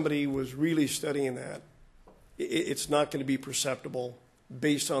unless somebody was really studying that, it's not going to be perceptible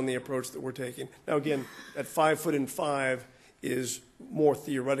based on the approach that we're taking. Now, again, at 5 foot and 5 is more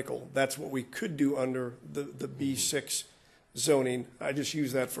theoretical. That's what we could do under the B6 zoning. I just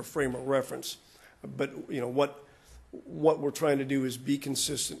use that for frame of reference. But what we're trying to do is be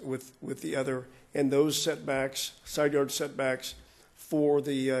consistent with the other, and those setbacks, side yard setbacks for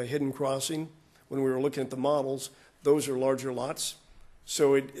the hidden crossing, when we were looking at the models, those are larger lots.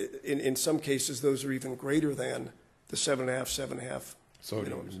 So in some cases, those are even greater than the 7.5. So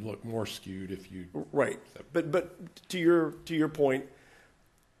it would look more skewed if you. Right. But to your point,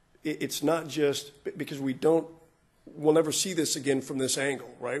 it's not just because we'll never see this again from this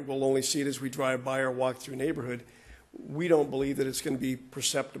angle, right? We'll only see it as we drive by or walk through a neighborhood. We don't believe that it's going to be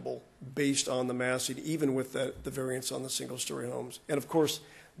perceptible based on the massing, even with the variance on the single-story homes. And of course,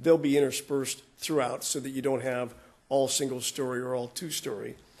 they'll be interspersed throughout so that you don't have all single-story or all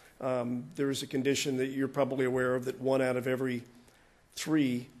two-story. There is a condition that you're probably aware of that 1 out of every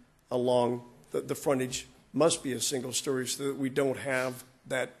 3 along the frontage must be a single-story so that we don't have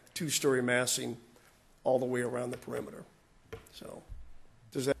that two-story massing all the way around the perimeter. So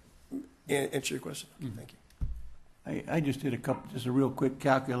does that answer your question? Mm-hmm. Thank you. I just did just a real quick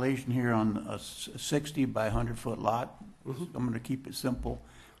calculation here on a 60 by 100-foot lot. Mm-hmm. I'm going to keep it simple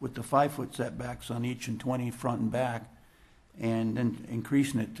with the 5-foot setbacks on each and 20 front and back, and then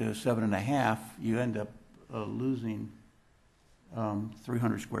increasing it to 7.5, you end up losing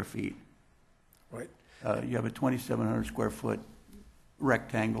 300 square feet. Right. You have a 2,700 square foot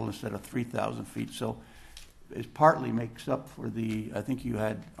rectangle instead of 3,000 feet. So it partly makes up for I think you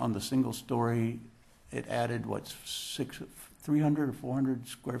had on the single story, it added 300 or 400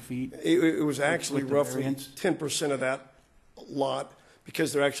 square feet? It was actually roughly variance? 10% of that lot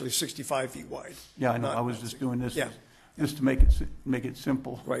because they're actually 65 feet wide. Yeah, I know. I was just doing this just to make it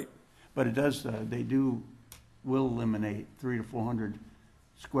simple. Right. But it does. Will eliminate 300 to 400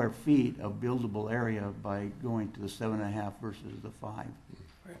 square feet of buildable area by going to the 7.5 versus the 5, right.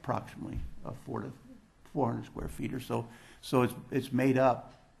 Approximately 400 square feet or so. So it's made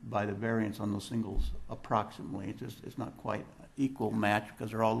up by the variance on those singles approximately. It's not quite equal match because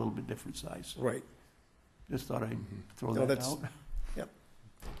they're all a little bit different size. Right. Just thought I'd throw that out. Yep.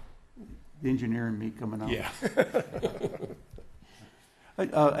 The engineer and me coming out. Yeah.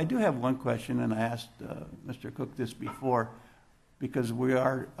 I do have one question, and I asked Mr. Cook this before, because we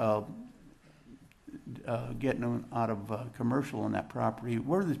are getting out of commercial on that property.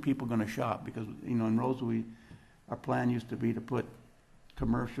 Where are these people going to shop? Because in Roseville, our plan used to be to put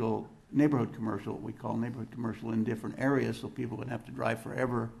neighborhood commercial, what we call neighborhood commercial, in different areas, so people wouldn't have to drive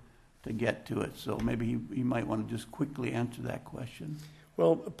forever to get to it. So maybe he might want to just quickly answer that question.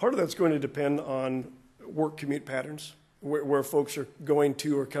 Well, part of that's going to depend on work commute patterns, where folks are going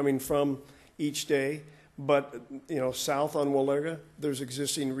to or coming from each day. But, south on Walega, there's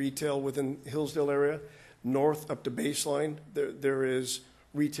existing retail within Hillsdale area. North up to Baseline, there is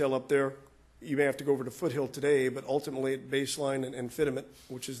retail up there. You may have to go over to Foothill today, but ultimately at Baseline and Fitiment,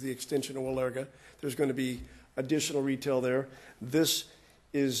 which is the extension of Walega, there's going to be additional retail there. This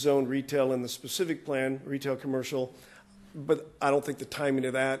is zoned retail in the specific plan, retail commercial, but I don't think the timing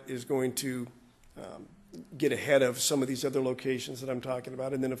of that is going to get ahead of some of these other locations that I'm talking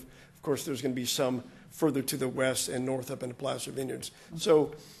about. And then, of course, there's going to be some further to the west and north up into Placer Vineyards.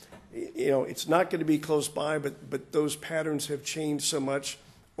 So, it's not going to be close by, but those patterns have changed so much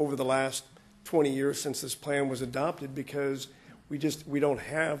over the last 20 years since this plan was adopted because we don't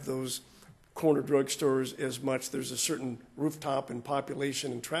have those corner drugstores as much. There's a certain rooftop and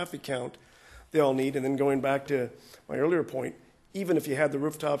population and traffic count they all need. And then going back to my earlier point, even if you had the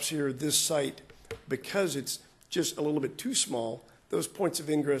rooftops here at this site, because it's just a little bit too small, those points of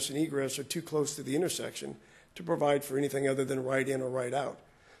ingress and egress are too close to the intersection to provide for anything other than right in or right out.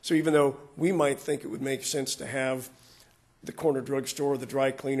 So even though we might think it would make sense to have the corner drugstore, the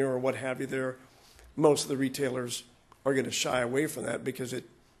dry cleaner, or what have you there, most of the retailers are going to shy away from that because it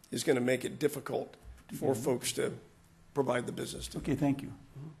is going to make it difficult for folks to provide the business to. Okay, thank you.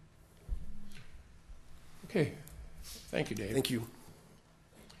 Okay. Thank you, Dave. Thank you.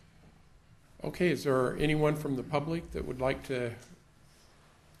 Okay, is there anyone from the public that would like to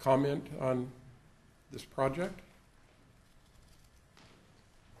comment on this project?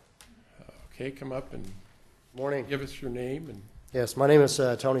 Okay, come up and Morning. give us your name. And Yes, my name is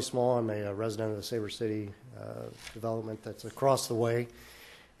Tony Small. I'm a resident of the Sabre City development that's across the way.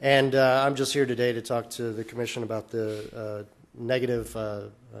 And I'm just here today to talk to the commission about the negative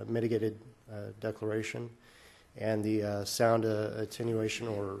mitigated declaration and the sound attenuation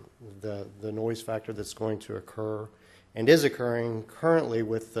or the noise factor that's going to occur and is occurring currently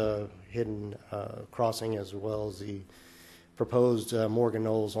with the hidden crossing as well as the proposed Morgan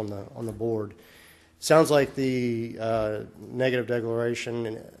Knolls on the board. Sounds like the negative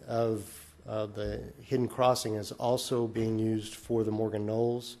declaration of the hidden crossing is also being used for the Morgan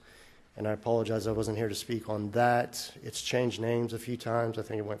Knolls, and I apologize I wasn't here to speak on that. It's changed names a few times. I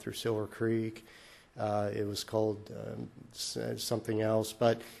think it went through Silver Creek, It was called something else,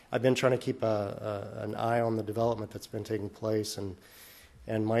 but I've been trying to keep an eye on the development that's been taking place,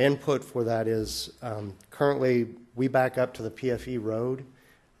 and my input for that is currently we back up to the PFE road.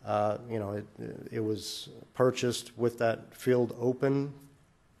 It was purchased with that field open,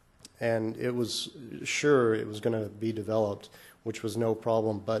 and it was sure it was going to be developed, which was no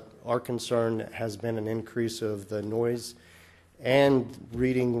problem. But our concern has been an increase of the noise, and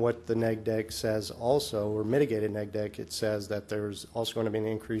reading what the neg deck says also, or mitigated neg deck, it says that there's also going to be an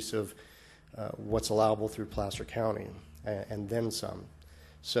increase of what's allowable through Placer County, and then some.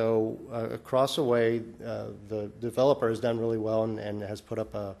 So across the way, the developer has done really well and has put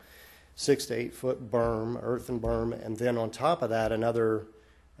up a 6 to 8 foot berm, earthen berm, and then on top of that, another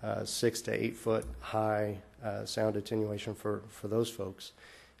 6 to 8 foot high sound attenuation for those folks.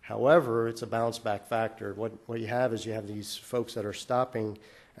 However, it's a bounce back factor. What you have is you have these folks that are stopping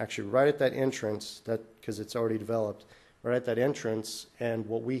actually right at that entrance, because it's already developed, right at that entrance, and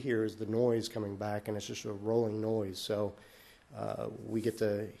what we hear is the noise coming back, and it's just a rolling noise. So we get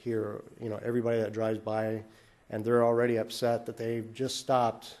to hear, everybody that drives by, and they're already upset that they've just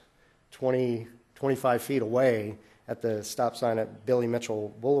stopped 25 feet away at the stop sign at Billy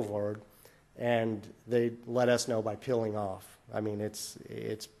Mitchell Boulevard, and they let us know by peeling off. I mean, it's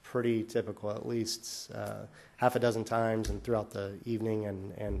pretty typical, at least half a dozen times, and throughout the evening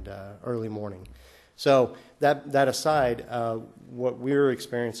and early morning. So that aside, what we're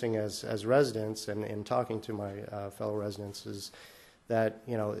experiencing as residents, and in talking to my fellow residents, is that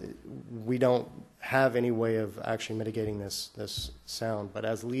we don't have any way of actually mitigating this sound. But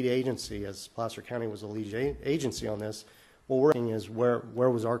as lead agency, as Placer County was a lead agency on this, what we're seeing is where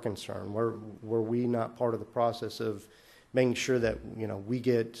was our concern? Were we not part of the process of making sure that we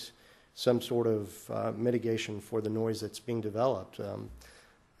get some sort of mitigation for the noise that's being developed?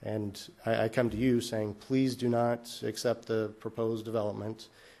 And I come to you saying, please do not accept the proposed development.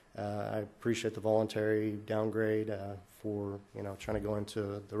 I appreciate the voluntary downgrade for trying to go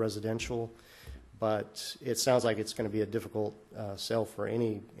into the residential, but it sounds like it's going to be a difficult sell for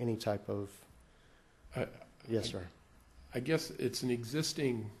any type of. Yes, sir. I guess it's an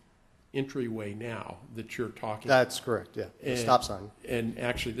existing entryway now that you're talking. That's correct. Yeah, the stop sign. And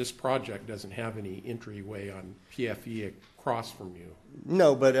actually, this project doesn't have any entryway on PFE across from you.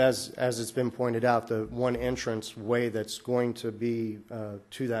 No, but as it's been pointed out, the one entrance way that's going to be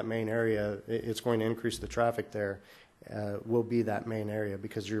to that main area, it's going to increase the traffic there, will be that main area,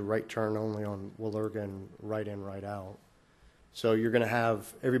 because you're right turn only on Willergan, right in, right out. So you're going to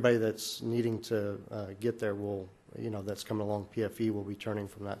have everybody that's needing to get there will, that's coming along PFE will be turning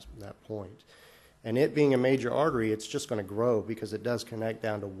from that point. And it being a major artery, it's just going to grow because it does connect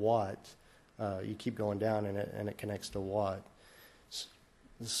down to Watt. You keep going down and it connects to Watt.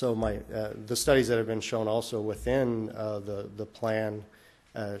 So the studies that have been shown also within the plan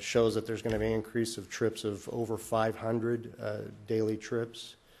shows that there's going to be an increase of trips of over 500 daily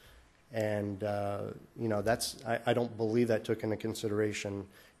trips. And, that's, I don't believe that took into consideration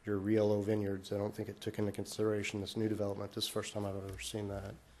your Riolo Vineyards. I don't think it took into consideration this new development. This is the first time I've ever seen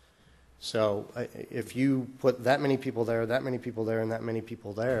that. So if you put that many people there, that many people there, and that many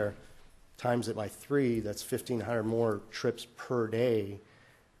people there, times it by 3, that's 1,500 more trips per day,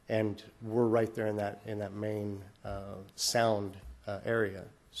 and we're right there in that main sound area.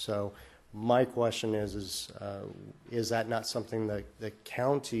 So my question is that not something that the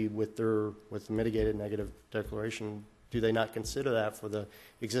county, with the mitigated negative declaration, do they not consider that for the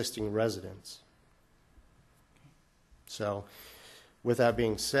existing residents? So with that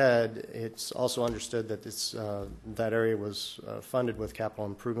being said, it's also understood that that area was funded with capital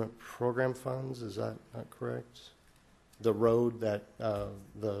improvement program funds. Is that not correct? The road that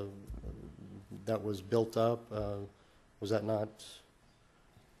that was built up, was that not?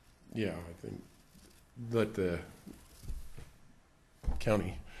 Yeah, I think let the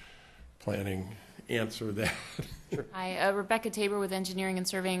county planning answer that. Sure. Hi, Rebecca Tabor with Engineering and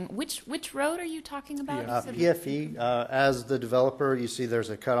Surveying. Which road are you talking about? PFE, as the developer, you see there's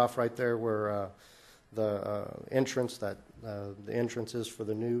a cutoff right there where the entrance is for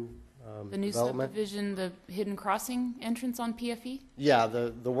the new the new development. subdivision, the hidden crossing entrance on PFE? Yeah,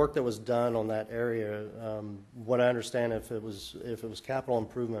 the work that was done on that area, what I understand, if it was capital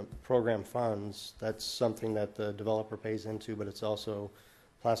improvement program funds, that's something that the developer pays into, but it's also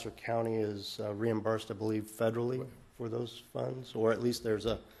Placer County is reimbursed, I believe, federally for those funds, or at least there's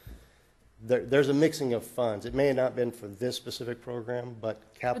a mixing of funds. It may have not been for this specific program, but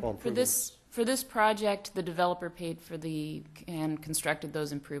capital improvement. For this project, the developer paid for and constructed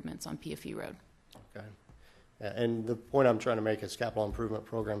those improvements on PFE Road. Okay. And the point I'm trying to make is capital improvement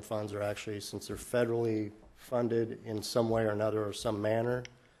program funds are actually, since they're federally funded in some way or another or some manner,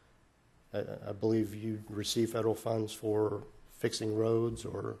 I believe you receive federal funds for fixing roads,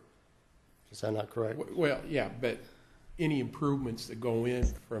 or is that not correct? Well, yeah, but any improvements that go in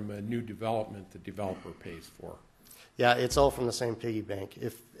from a new development, the developer pays for. Yeah, it's all from the same piggy bank.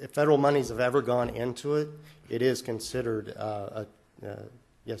 If federal monies have ever gone into it, it is considered,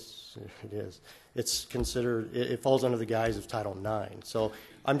 yes, it is. It's considered, it falls under the guise of Title IX. So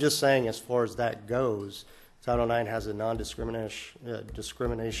I'm just saying, as far as that goes, Title IX has a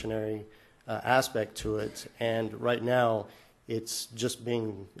non-discriminationary aspect to it, and right now it's just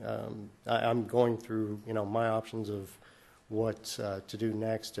being, I'm going through, my options of what to do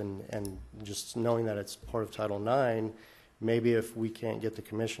next, and just knowing that it's part of Title IX, maybe if we can't get the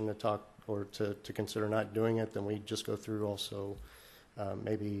commission to talk or to consider not doing it, then we just go through also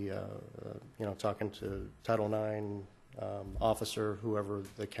maybe talking to Title IX officer, whoever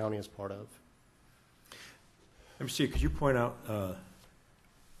the county is part of. Let me see, could you point out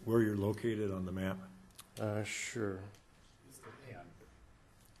where you're located on the map? Sure.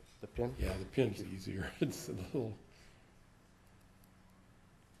 The pin? Yeah, the pin's easier. It's a little.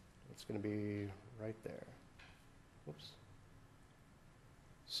 It's going to be right there. Whoops.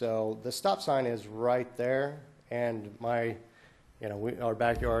 So the stop sign is right there, and our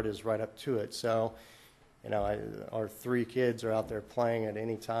backyard is right up to it. So, our 3 kids are out there playing at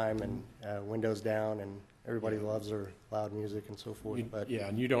any time, and windows down, and everybody loves their loud music and so forth. Yeah,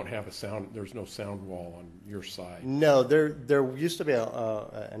 and you don't have there's no sound wall on your side. No, there used to be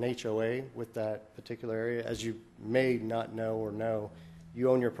an HOA with that particular area. As you may not know or know, you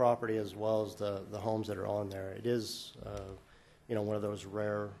own your property as well as the homes that are on there. It is, one of those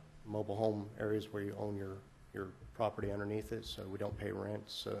rare mobile home areas where you own your property underneath it, so we don't pay rent.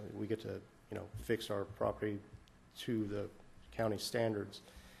 So we get to, fix our property to the county standards.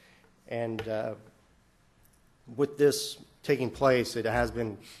 And with this taking place, it has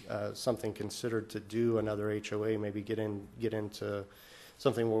been something considered to do another HOA, maybe get into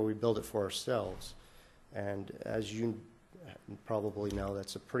something where we build it for ourselves. And as you probably know,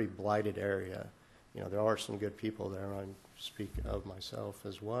 that's a pretty blighted area. There are some good people there, and I speak of myself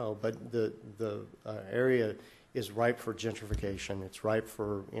as well. But the area is ripe for gentrification. It's ripe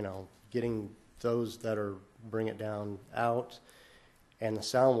for getting those that are bring it down out. And the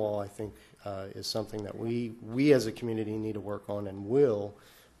sound wall, I think, is something that we as a community need to work on and will.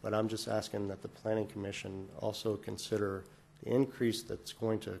 But I'm just asking that the Planning Commission also consider the increase that's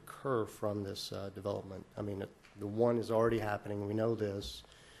going to occur from this development. I mean, the one is already happening. We know this,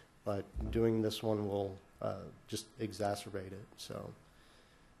 but doing this one will just exacerbate it. So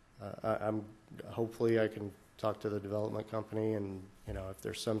I'm hopefully I can talk to the development company, and if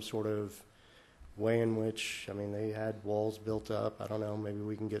there's some sort of way in which, they had walls built up. I don't know, maybe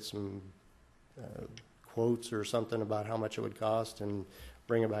we can get some quotes or something about how much it would cost and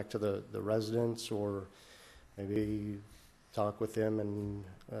bring it back to the residents, or maybe talk with them and,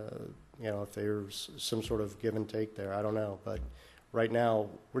 if there's some sort of give and take there. I don't know. But right now,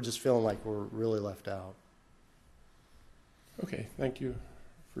 we're just feeling like we're really left out. Okay, thank you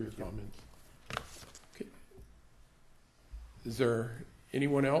for your comments. Okay. Is there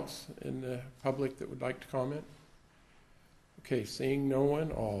anyone else in the public that would like to comment? Okay, seeing no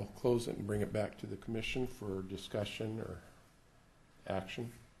one, I'll close it and bring it back to the commission for discussion or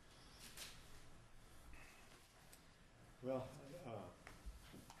action. Well,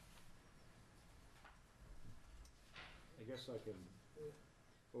 I guess I can,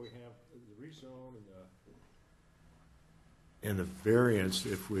 we have the rezone and the variance,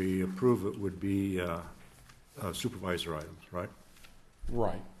 if we approve it, would be supervisor items, right?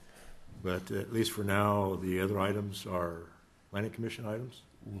 Right. But at least for now, the other items are Planning Commission items?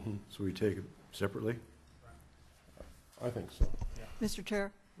 Mm-hmm. So we take it separately? I think so. Mr.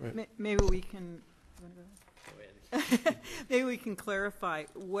 Chair, Right. maybe we can, maybe we can clarify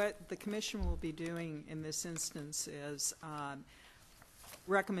what the commission will be doing in this instance is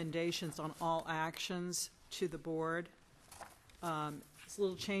recommendations on all actions to the board. It's a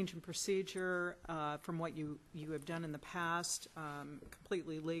little change in procedure from what you have done in the past.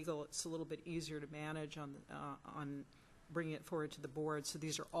 Completely legal. It's a little bit easier to manage on bringing it forward to the board. So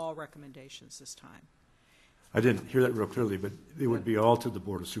these are all recommendations this time. I didn't hear that real clearly, but it would be all to the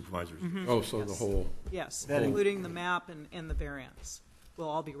Board of Supervisors. Mm-hmm. Oh, so yes. the whole. Yes, That including the map and the variance will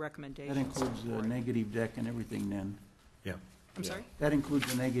all be recommendations. That includes the negative deck and everything then? Yeah. I'm sorry? That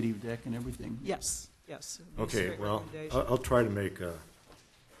includes the negative deck and everything? Yes, yes. Okay, Straight well, recommendation. I'll try to make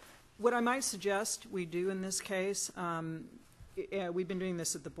What I might suggest we do in this case, we've been doing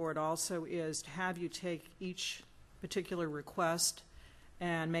this at the board also, is to have you take each particular request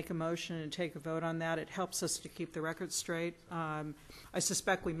and make a motion and take a vote on that. It helps us to keep the record straight. I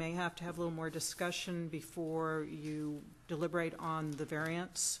suspect we may have to have a little more discussion before you deliberate on the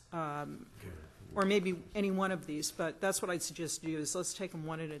variance, or maybe any one of these, but that's what I'd suggest do, is let's take them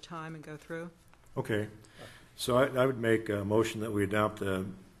one at a time and go through. Okay. So I would make a motion that we adopt the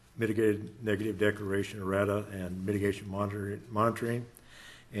mitigated negative declaration errata and mitigation monitoring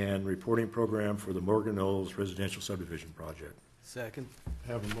and reporting program for the Morgan Knolls residential subdivision project. Second.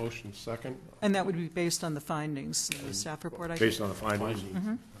 Have a motion second. And that would be based on the findings in the staff report, I think. Based on the findings?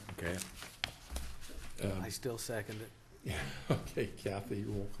 Mhm. Okay. I still second it. Okay, Kathy,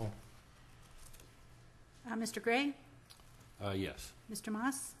 roll call. Mr. Gray? Yes. Mr.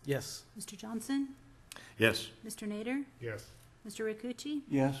 Moss? Yes. Mr. Johnson? Yes. Mr. Nader? Yes. Mr. Riccucci?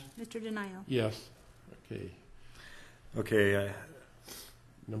 Yes. Mr. Denio? Yes. Okay. Okay,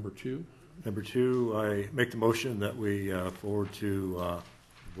 Number 2. number 2, I make the motion that we forward to the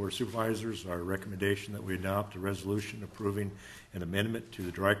Board of Supervisors our recommendation that we adopt a resolution approving an amendment to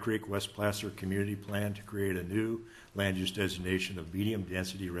the Dry Creek West Placer Community Plan to create a new land use designation of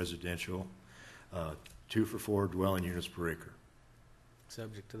medium-density residential, 2 for 4 dwelling units per acre,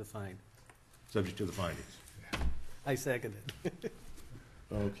 Subject to the fine. subject to the findings. I second it.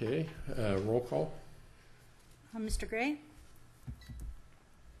 Okay, roll call. Mr. Gray?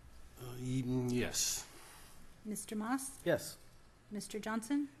 Yes. Mr. Moss? Yes. Mr.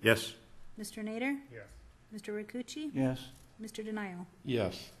 Johnson? Yes. Mr. Nader? Yes. Mr. Riccucci? Yes. Mr. Denio?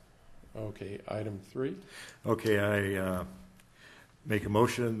 Yes. Okay, item 3. Okay, I make a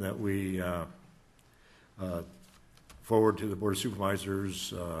motion that we forward to the Board of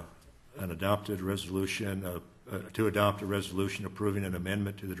Supervisors an adopted resolution to adopt a resolution approving an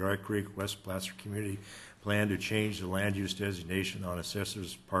amendment to the Dry Creek West Placer Community Plan to change the land use designation on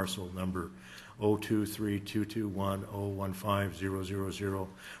assessor's parcel number 02322101500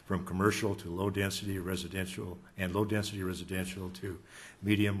 from commercial to low-density residential and low-density residential to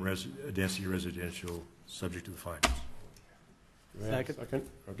medium-density residential, subject to the findings. Do we have a second?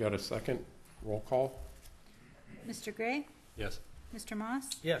 I've got a second. Roll call. Mr. Gray? Yes. Mr. Moss?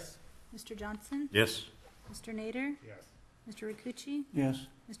 Yes. Mr. Johnson? Yes. Mr. Nader? Yes. Mr. Riccucci? Yes.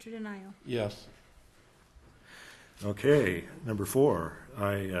 Mr. Denio? Yes. Okay, number 4,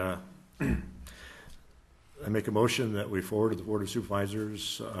 I make a motion that we forward to the Board of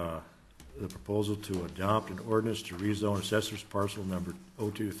Supervisors the proposal to adopt an ordinance to rezone assessor's parcel number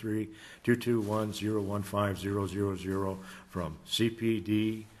 023-221-015-000 from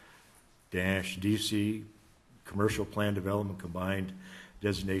CPD-DC Commercial Plan Development Combined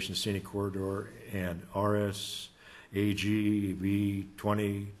Designation Scenic Corridor and RSAGV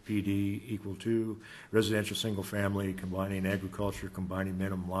 20 PD equal to residential single family combining agriculture, combining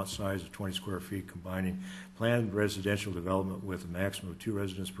minimum lot size of 20 square feet, combining planned residential development with a maximum of 2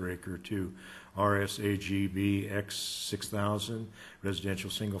 residents per acre to RSAGB X 6000 residential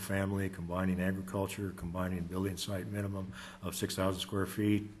single family combining agriculture, combining building site minimum of 6,000 square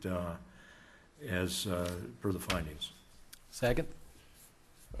feet as per the findings. Second.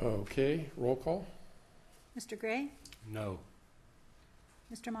 Okay, roll call. Mr. Gray? No.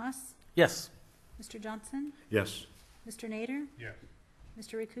 Mr. Moss? Yes. Mr. Johnson? Yes. Mr. Nader? Yes.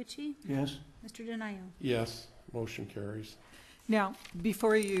 Mr. Riccucci? Yes. Mr. Denio? Yes. Motion carries. Now,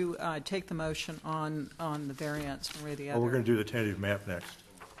 before you take the motion on the variance from where the Oh, we're other, going to do the tentative map next.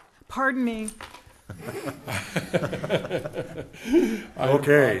 pardon me,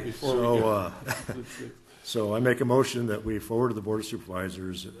 Okay, before we go. so I make a motion that we forward to the Board of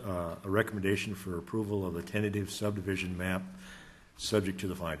Supervisors a recommendation for approval of the tentative subdivision map, subject to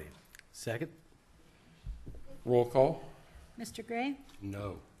the finding. Second. Roll call. Mr. Gray?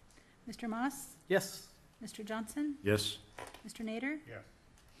 No. Mr. Moss? Yes. Mr. Johnson? Yes? Mr. Nader? Yes.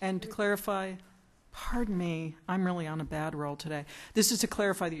 and to clarify, pardon me, I'm really on a bad roll today. This is to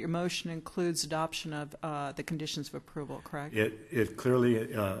clarify that your motion includes adoption of the conditions of approval, correct? It clearly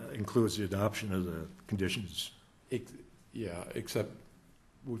includes the adoption of the conditions. Yeah, except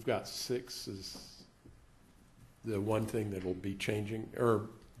we've got 6 is the one thing that'll be changing, or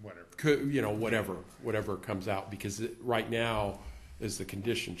Whatever. whatever comes out, because right now, as the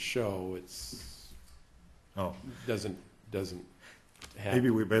conditions show, doesn't have. Maybe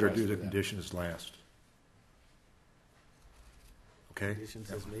we better rest do of the that. conditions last. Okay? Condition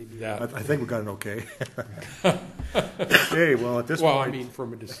says maybe. That- I think we got an okay. Okay, well, at this Well, I point, mean,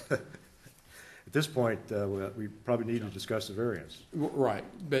 from a at this point, we probably need to discuss the variance. right,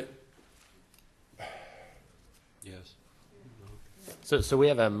 but Yes. So we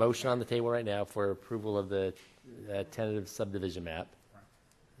have a motion on the table right now for approval of the tentative subdivision map.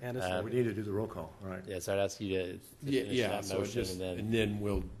 And a So second. we need to do the roll call, all right? Yeah, so I'd ask you to Yeah, finish yeah, that so motion, just, and then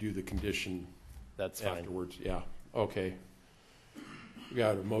we'll do the condition that's fine. afterwards, yeah, okay. We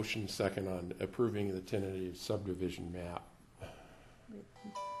got a motion second on approving the tentative subdivision map.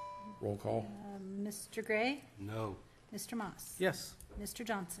 Roll call? Mr. Gray? No. Mr. Moss? Yes. Mr.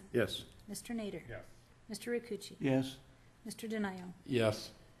 Johnson? Yes. Mr. Nader? Yes. Mr. Rikuchi? Yes. Mr. Denayo?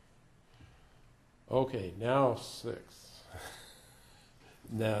 Yes. Okay, now 6.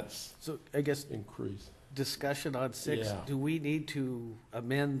 And that's So I guess increase. discussion on 6, Yeah. do we need to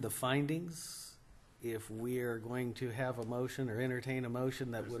amend the findings if we are going to have a motion or entertain a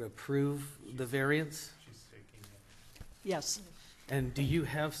motion that would approve the variance? She's taking it. Yes. And do you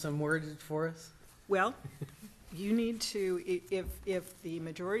have some wordage for us? Well, you need to, if the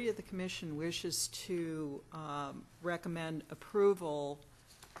majority of the commission wishes to recommend approval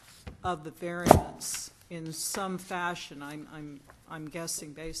of the variance in some fashion, I'm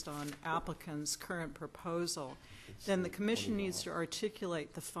guessing based on applicant's current proposal, then the commission needs to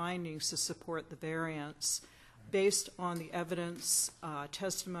articulate the findings to support the variance based on the evidence,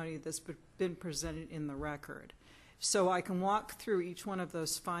 testimony that's been presented in the record. So I can walk through each one of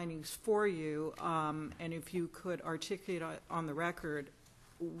those findings for you, and if you could articulate on the record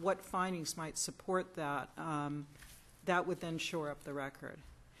what findings might support that, that would then shore up the record.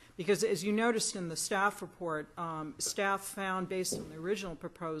 Because as you noticed in the staff report, staff found, based on the original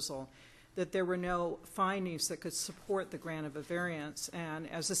proposal, that there were no findings that could support the grant of a variance. And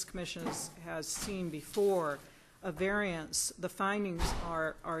as this commission has seen before, a variance, the findings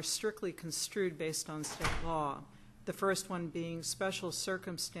are strictly construed based on state law. The first one being special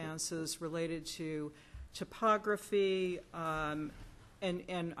circumstances related to topography, and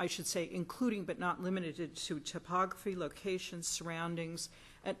I should say including but not limited to topography, location, surroundings,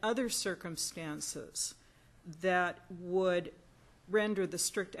 and other circumstances that would render the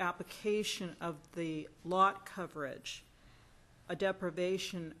strict application of the lot coverage a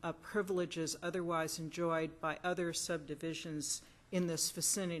deprivation of privileges otherwise enjoyed by other subdivisions in this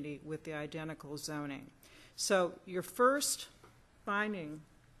vicinity with the identical zoning. So your first finding,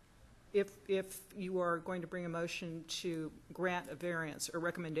 if you are going to bring a motion to grant a variance or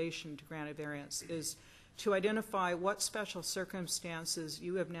recommendation to grant a variance, is to identify what special circumstances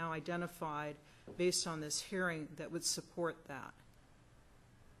you have now identified based on this hearing that would support that.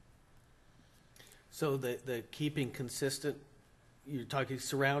 So the keeping consistent, you're talking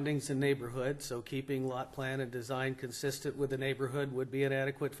surroundings and neighborhood, so keeping lot plan and design consistent with the neighborhood would be an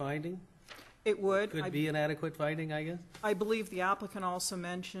adequate finding? It would. Could be an adequate finding, I guess? I believe the applicant also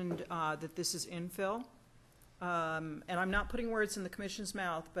mentioned that this is infill. And I'm not putting words in the commission's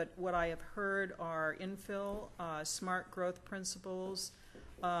mouth, but what I have heard are infill, smart growth principles,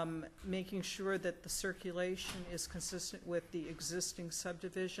 making sure that the circulation is consistent with the existing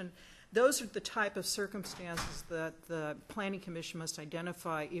subdivision. Those are the type of circumstances that the Planning Commission must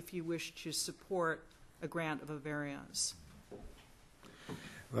identify if you wish to support a grant of a variance.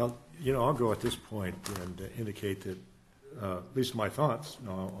 Well, I'll go at this point and indicate that, at least my thoughts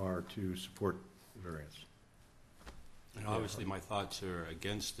now are to support the variance. And obviously, my thoughts are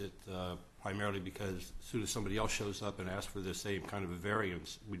against it, primarily because as soon as somebody else shows up and asks for the same kind of a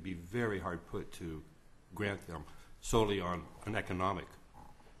variance, we'd be very hard put to grant them solely on an economic.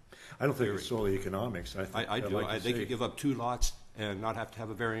 I don't think it's solely economics. I do. They could give up 2 lots and not have to have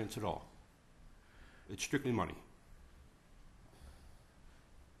a variance at all. It's strictly money.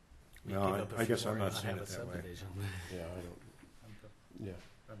 No, I guess I'm not seeing it that way. Yeah, I don't, yeah.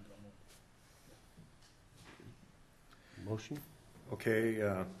 Motion? Okay,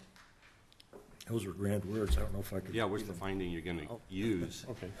 those were grand words. I don't know if I could. Yeah, where's the finding you're going to use?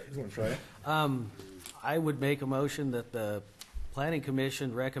 Okay. You want to try it? I would make a motion that the Planning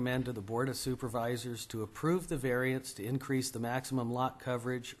Commission recommend to the Board of Supervisors to approve the variance to increase the maximum lot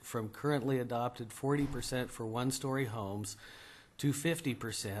coverage from currently adopted 40% for one-story homes to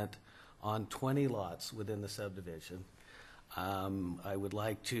 50% on 20 lots within the subdivision. I would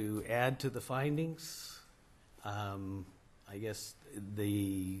like to add to the findings, I guess,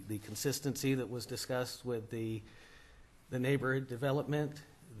 the consistency that was discussed with the neighborhood development,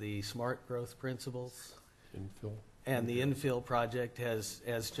 the smart growth principles, Infill. and the infill project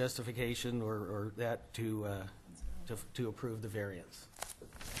as justification or that to approve the variance.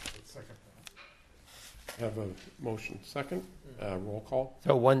 Second. Have a motion second, roll call?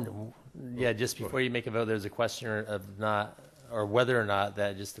 So just before you make a vote, there's a question of whether or not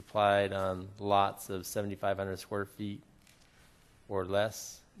that just applied on lots of 7,500 square feet or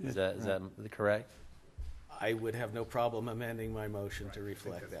less. Is that correct? I would have no problem amending my motion to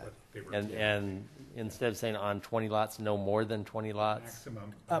reflect that. And instead of saying on 20 lots, no more than 20 lots?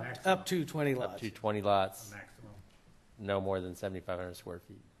 Maximum. Up to 20 Up lots. to 20 lots, Maximum. no more than 7,500 square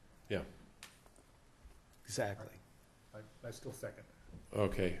feet. Yeah, Exactly. I still second.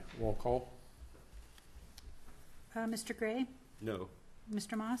 okay, roll call? Mr. Gray? No.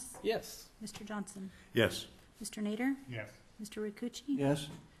 Mr. Moss? Yes. Mr. Johnson? Yes. Mr. Nader? Yes. Mr. Rikuchi? Yes?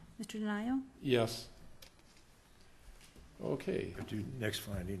 Mr. Denayo? Yes. Okay, Do next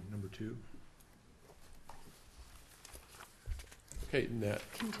finding, number 2, okay, net,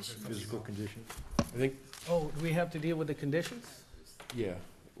 Conditions. physical conditions. I think, Oh, do we have to deal with the conditions? yeah,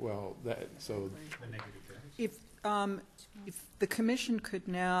 well, that, so, If the commission could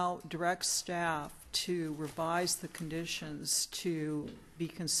now direct staff to revise the conditions to be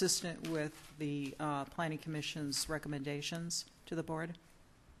consistent with the planning commission's recommendations to the board?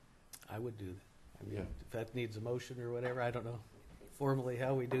 I would do that. I mean, Yeah. if that needs a motion or whatever, I don't know formally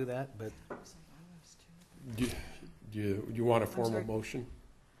how we do that, but do you want a formal sorry? motion?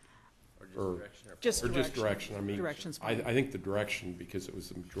 Or Just Or just direction, I mean, Direction's I fine. think the direction, because it was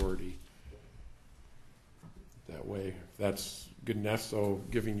the majority. That way, if that's good enough, so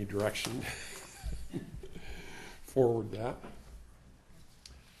giving you direction. Forward that.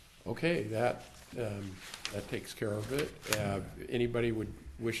 Okay, that takes care of it. Anybody would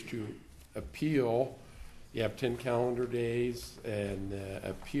wish to appeal, you have 10 calendar days, and the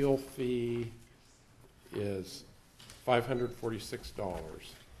appeal fee is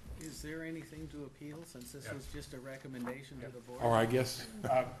 $546. is there anything to appeal since this was just a recommendation to the board? Or I guess,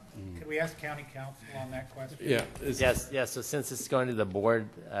 Can we ask county council on that question? yeah. Yes, so since it's going to the board,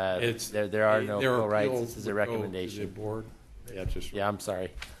 It's- there are no their appeal rights, appeals this is a would go to the recommendation. board. Yeah, just, Yeah, I'm sorry.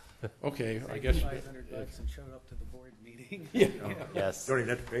 okay, I Saved guess, $500 and showed up to the board meeting. Yes. Don't even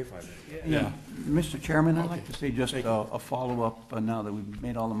have to pay $5. yeah, Mr. Chairman, I'd like to say just a follow-up, now that we've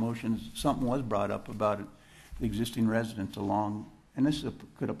made all the motions. Something was brought up about the existing residents along, and this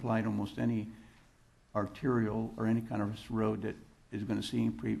could apply to almost any arterial or any kind of road that is going to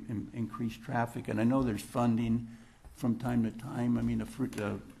see increased traffic. And I know there's funding from time to time. I mean,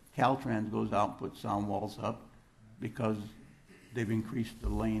 the Caltrans goes out and puts sound walls up because they've increased the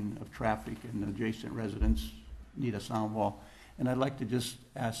lane of traffic and the adjacent residents need a sound wall. And I'd like to just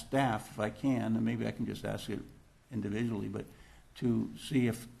ask staff, if I can, and maybe I can just ask it individually, but to see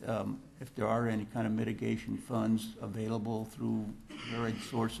if there are any kind of mitigation funds available through various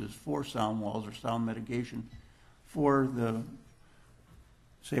sources for sound walls or sound mitigation for the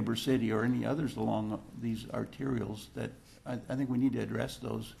Sabre City or any others along these arterials that I think we need to address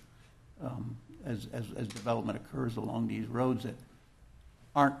those as development occurs along these roads that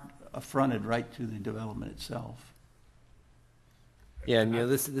aren't affronted right to the development itself. Yeah, and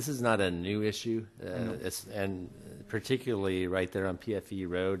this is not a new issue, and particularly right there on PFE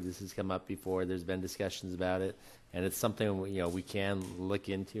Road, this has come up before. There's been discussions about it, and it's something we can look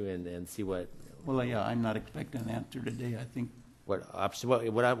into and see what. Well, yeah, I'm not expecting an answer today. I think What option?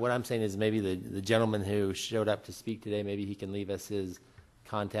 What I'm saying is maybe the gentleman who showed up to speak today, maybe he can leave us his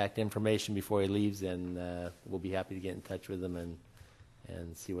contact information before he leaves, and we'll be happy to get in touch with him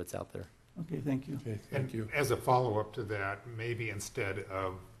and see what's out there. Okay, thank you. okay, thank you. As a follow-up to that, maybe instead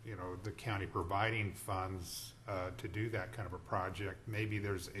of, the county providing funds to do that kind of a project, maybe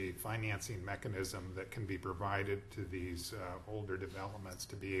there's a financing mechanism that can be provided to these older developments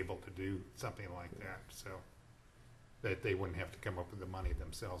to be able to do something like that, so that they wouldn't have to come up with the money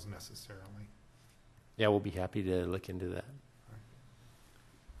themselves necessarily. Yeah, we'll be happy to look into that.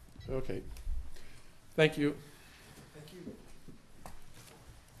 Okay, thank you.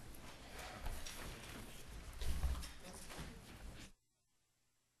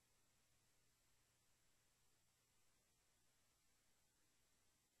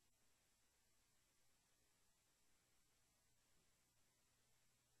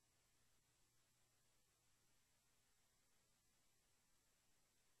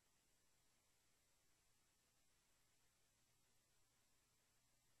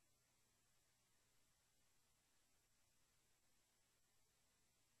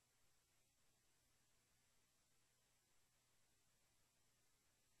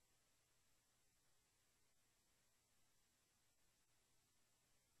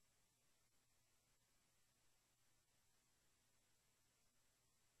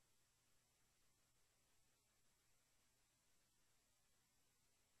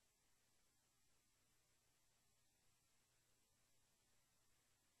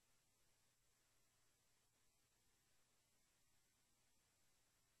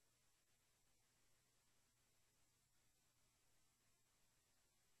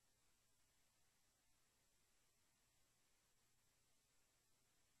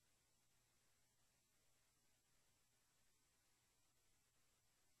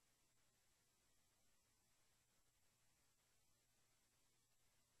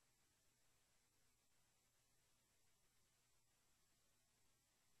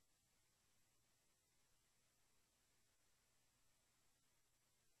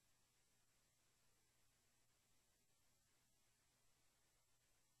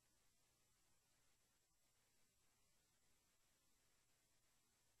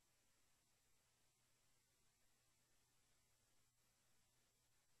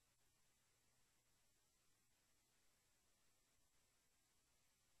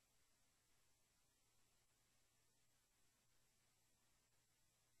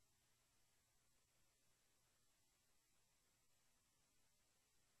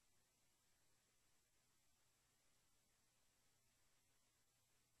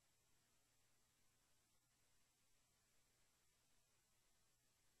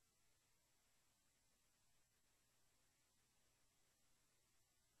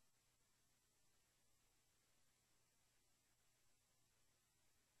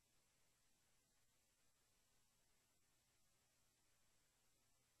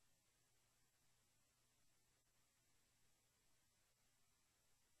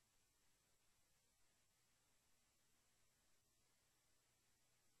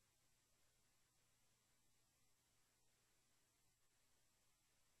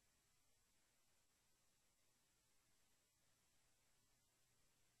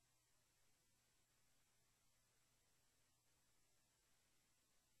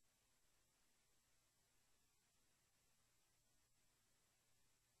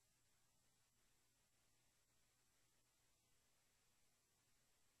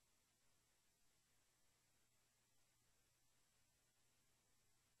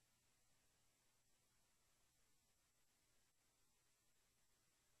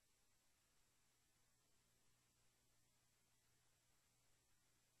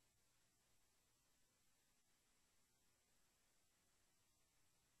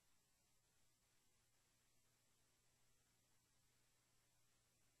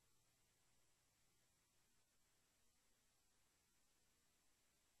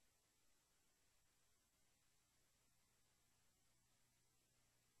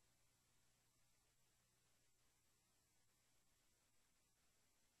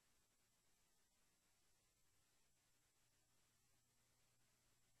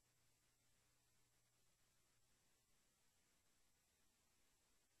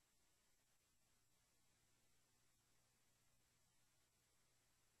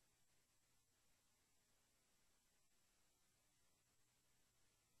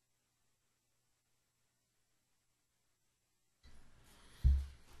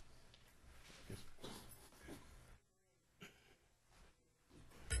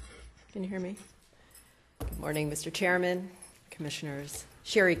 Can you hear me? Good morning, Mr. Chairman, Commissioners.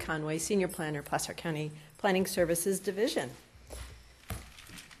 Sherry Conway, Senior Planner, Placer County Planning Services Division.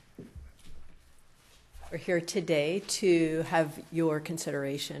 We're here today to have your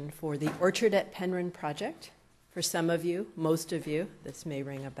consideration for the Orchard at Penryn project. For some of you, most of you, this may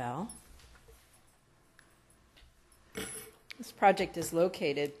ring a bell. This project is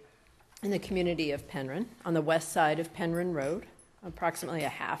located in the community of Penryn on the west side of Penryn Road, approximately a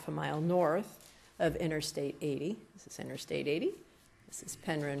half a mile north of Interstate 80. This is Interstate 80. This is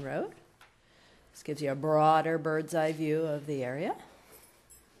Penryn Road. This gives you a broader bird's eye view of the area.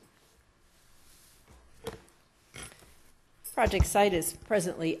 Project site is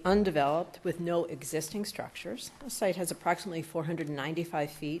presently undeveloped with no existing structures. The site has approximately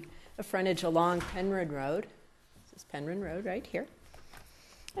 495 feet of frontage along Penryn Road. This is Penryn Road right here.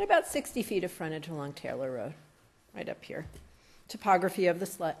 And about 60 feet of frontage along Taylor Road, right up here. Topography of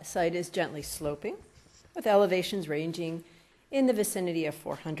the site is gently sloping, with elevations ranging in the vicinity of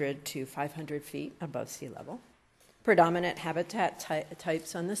 400 to 500 feet above sea level. Predominant habitat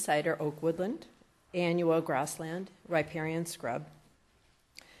types on the site are oak woodland, annual grassland, riparian scrub.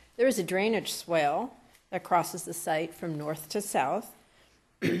 There is a drainage swale that crosses the site from north to south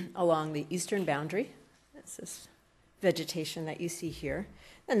along the eastern boundary. That's this vegetation that you see here.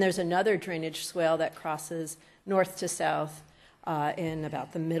 And there's another drainage swale that crosses north to south in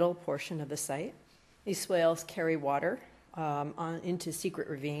about the middle portion of the site. These swales carry water into Secret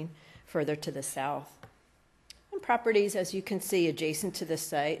Ravine further to the south. And properties, as you can see, adjacent to the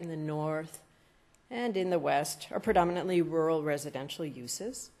site in the north and in the west are predominantly rural residential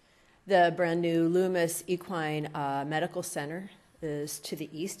uses. The brand new Loomis Equine Medical Center is to the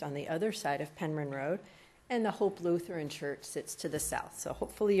east on the other side of Penryn Road, and the Hope Lutheran Church sits to the south. So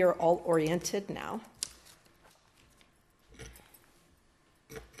hopefully you're all oriented now.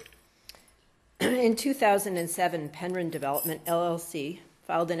 In 2007, Penryn Development LLC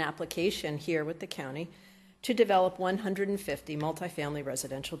filed an application here with the county to develop 150 multifamily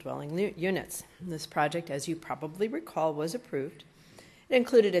residential dwelling units. This project, as you probably recall, was approved. It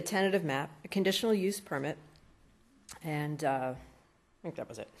included a tentative map, a conditional use permit, and I think that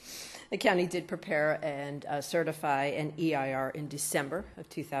was it. The county did prepare and certify an EIR in December of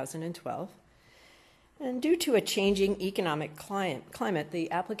 2012. And due to a changing economic climate, the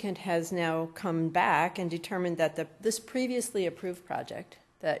applicant has now come back and determined that this previously approved project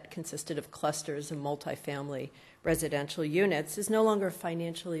that consisted of clusters of multifamily residential units is no longer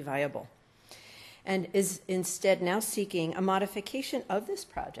financially viable and is instead now seeking a modification of this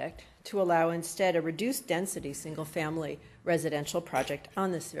project to allow instead a reduced density single-family residential project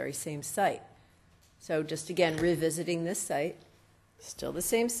on this very same site. So just again, revisiting this site, still the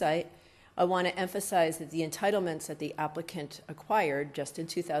same site, I want to emphasize that the entitlements that the applicant acquired just in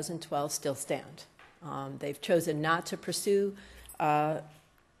 2012 still stand. They've chosen not to pursue I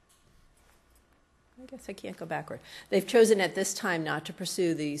guess I can't go backward. They've chosen at this time not to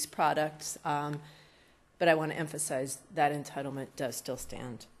pursue these products, but I want to emphasize that entitlement does still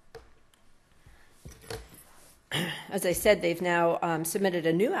stand. As I said, they've now submitted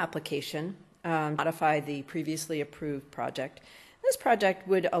a new application to modify the previously approved project. This project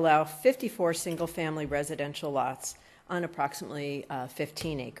would allow 54 single-family residential lots on approximately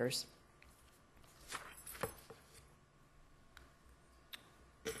 15 acres.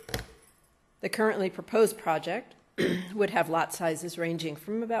 The currently proposed project would have lot sizes ranging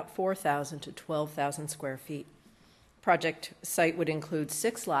from about 4,000 to 12,000 square feet. Project site would include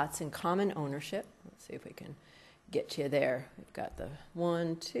 6 lots in common ownership. Let's see if we can get you there. We've got the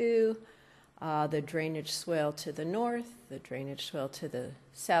 1, 2, the drainage swale to the north, the drainage swale to the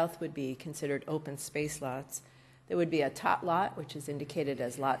south would be considered open space lots. There would be a tot lot, which is indicated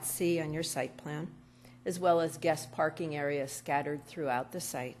as Lot C on your site plan, as well as guest parking areas scattered throughout the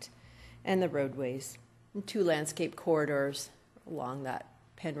site, and the roadways, and 2 landscape corridors along that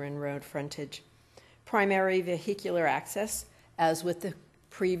Penryn Road frontage. Primary vehicular access, as with the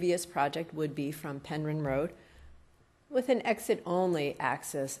previous project, would be from Penryn Road, with an exit-only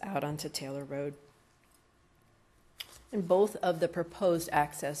access out onto Taylor Road. And both of the proposed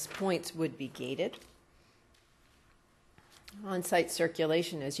access points would be gated. On-site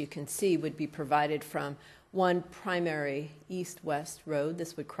circulation, as you can see, would be provided from one primary east-west road.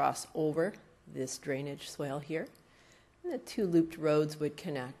 This would cross over this drainage swale here. And the 2 looped roads would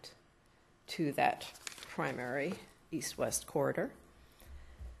connect to that primary east-west corridor.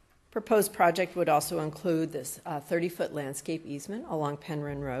 Proposed project would also include this 30-foot landscape easement along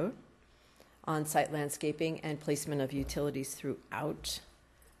Penryn Road, on-site landscaping and placement of utilities throughout.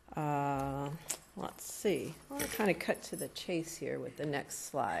 Let's see. I'll kind of cut to the chase here with the next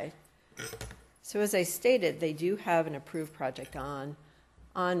slide. So as I stated, they do have an approved project on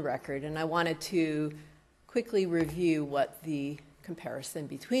record, and I wanted to quickly review what the comparison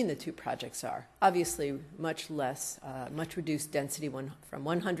between the two projects are. Obviously, much reduced density from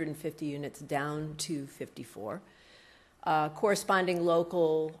 150 units down to 54. Corresponding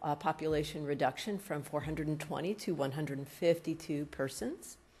local population reduction from 420 to 152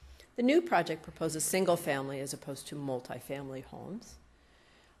 persons. The new project proposes single family as opposed to multifamily homes.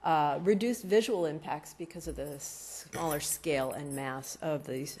 Reduced visual impacts because of the smaller scale and mass of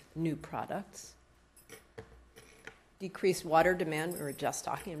these new products. Decreased water demand, we were just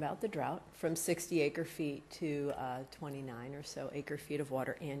talking about the drought, from 60 acre feet to 29 or so acre feet of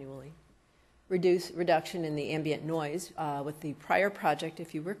water annually. Reduction in the ambient noise. With the prior project,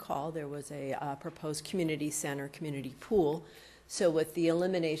 if you recall, there was a proposed community center, community pool. So with the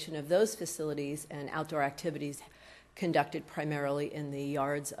elimination of those facilities and outdoor activities conducted primarily in the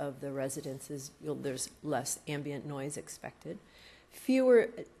yards of the residences, there's less ambient noise expected. Fewer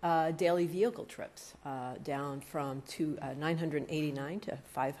daily vehicle trips, down from 989 to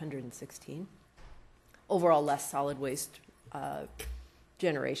 516. Overall, less solid waste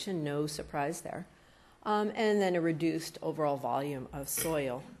generation, no surprise there. And then a reduced overall volume of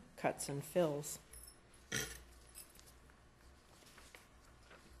soil cuts and fills.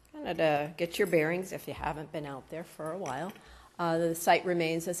 Kind of to get your bearings if you haven't been out there for a while. The site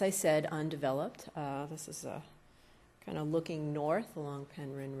remains, as I said, undeveloped. This is kind of looking north along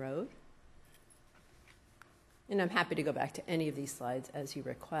Penryn Road. And I'm happy to go back to any of these slides as you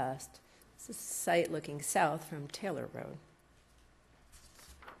request. This is a site looking south from Taylor Road.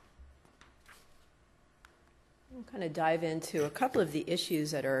 I'll kind of dive into a couple of the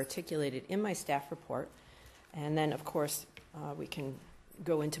issues that are articulated in my staff report. And then, of course, we can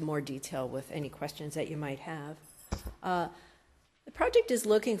go into more detail with any questions that you might have. The project is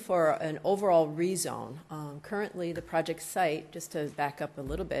looking for an overall rezone. Currently, the project site, just to back up a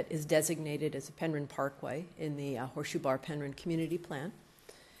little bit, is designated as a Penryn Parkway in the Horseshoe Bar Penryn Community Plan.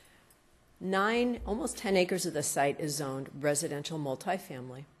 Almost 10 acres of the site is zoned residential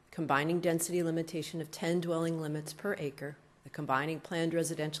multifamily, combining density limitation of 10 dwelling limits per acre, the combining planned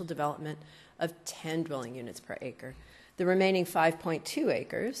residential development of 10 dwelling units per acre. The remaining 5.2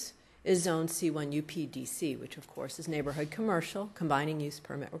 acres is zoned C1 UPDC, which of course is neighborhood commercial, combining use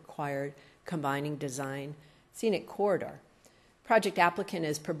permit required, combining design, scenic corridor. Project applicant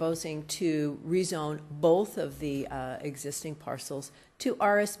is proposing to rezone both of the existing parcels to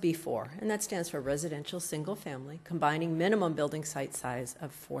RSB4, and that stands for residential single family, combining minimum building site size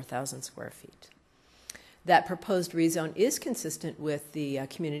of 4,000 square feet. That proposed rezone is consistent with the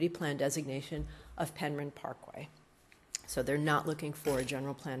community plan designation of Penryn Parkway. So they're not looking for a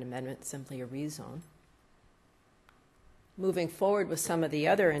general plan amendment, simply a rezone. Moving forward with some of the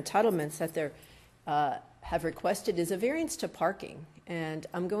other entitlements that they have requested is a variance to parking. And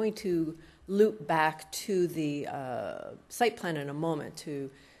I'm going to loop back to the site plan in a moment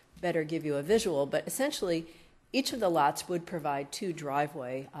to better give you a visual. But essentially, each of the lots would provide 2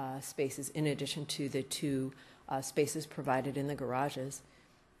 driveway spaces in addition to the 2 spaces provided in the garages.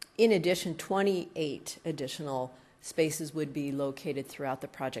 In addition, 28 additional spaces would be located throughout the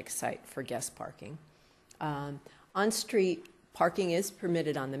project site for guest parking. On-street parking is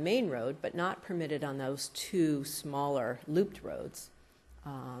permitted on the main road, but not permitted on those 2 smaller looped roads.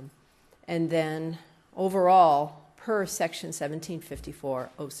 And then overall, per section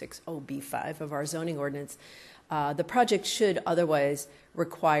 1754-060B5 of our zoning ordinance, the project should otherwise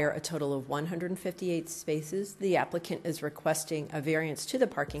require a total of 158 spaces. The applicant is requesting a variance to the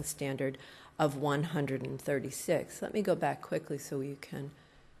parking standard of 136. Let me go back quickly so you can.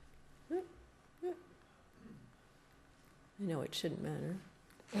 I know it shouldn't matter.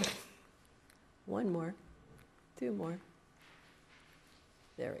 1 more, 2 more.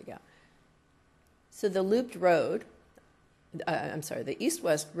 There we go. So the looped road, the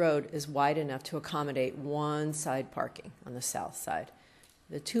east-west road is wide enough to accommodate 1 side parking on the south side.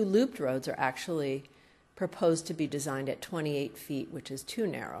 The 2 looped roads are actually proposed to be designed at 28 feet, which is too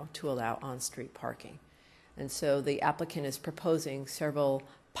narrow to allow on-street parking. And so the applicant is proposing several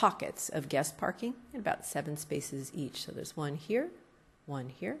pockets of guest parking, about 7 spaces each. So there's 1 here, 1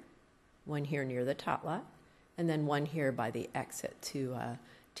 here, 1 here near the tot lot, and then 1 here by the exit to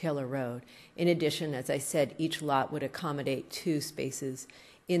Taylor Road. In addition, as I said, each lot would accommodate 2 spaces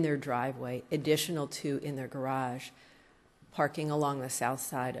in their driveway, additional 2 in their garage, parking along the south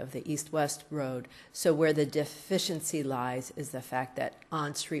side of the east-west road. So where the deficiency lies is the fact that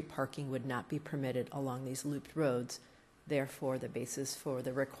on-street parking would not be permitted along these looped roads, therefore the basis for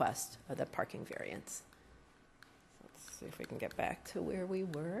the request of the parking variance. Let's see if we can get back to where we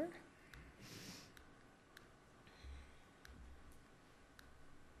were.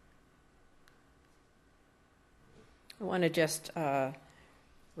 I want to just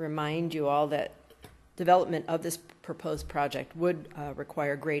remind you all that development of this proposed project would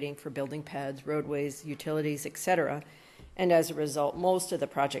require grading for building pads, roadways, utilities, etc. And as a result, most of the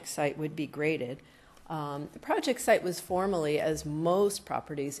project site would be graded. The project site was formerly, as most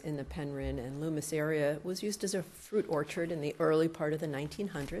properties in the Penryn and Loomis area, was used as a fruit orchard in the early part of the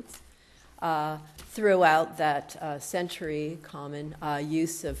 1900s. Throughout that century, common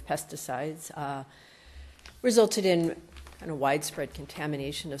use of pesticides resulted in kind of widespread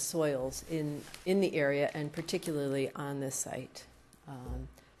contamination of soils in the area, and particularly on this site.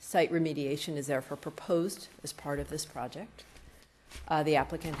 Site remediation is therefore proposed as part of this project. The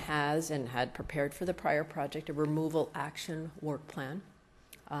applicant has and had prepared for the prior project a removal action work plan.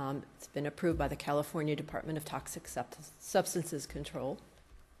 It's been approved by the California Department of Toxic Substances Control.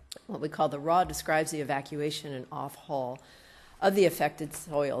 What we call the RAW describes the evacuation and off-haul of the affected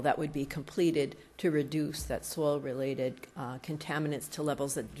soil that would be completed to reduce that soil-related contaminants to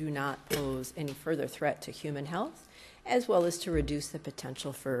levels that do not pose any further threat to human health, as well as to reduce the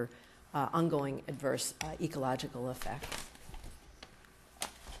potential for ongoing adverse ecological effects.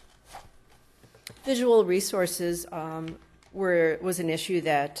 Visual resources was an issue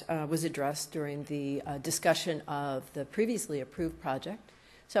that was addressed during the discussion of the previously approved project.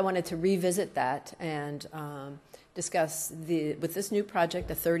 So I wanted to revisit that and discuss with this new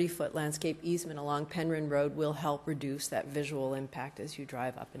project, a 30-foot landscape easement along Penryn Road will help reduce that visual impact as you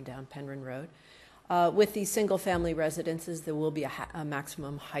drive up and down Penryn Road. With these single-family residences, there will be a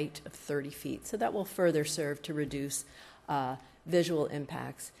maximum height of 30 feet, so that will further serve to reduce visual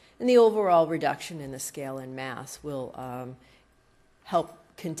impacts. And the overall reduction in the scale and mass will help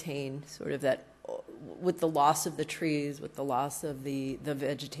contain sort of that, with the loss of the trees, with the loss of the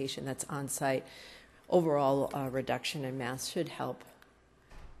vegetation that's on site, overall reduction in mass should help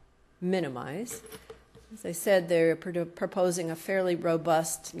minimize. As I said, they're proposing a fairly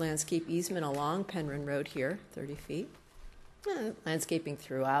robust landscape easement along Penryn Road here, 30 feet. Landscaping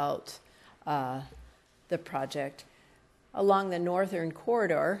throughout the project. Along the northern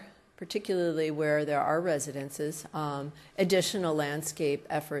corridor, particularly where there are residences, additional landscape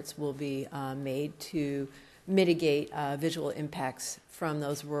efforts will be made to mitigate visual impacts from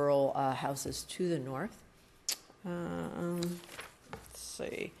those rural houses to the north. Let's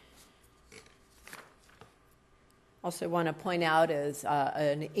see. Also want to point out is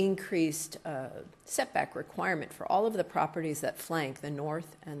an increased setback requirement for all of the properties that flank the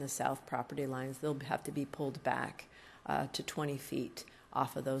north and the south property lines. They'll have to be pulled back to 20 feet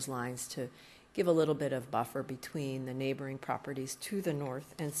off of those lines to give a little bit of buffer between the neighboring properties to the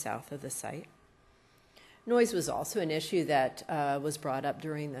north and south of the site. Noise was also an issue that was brought up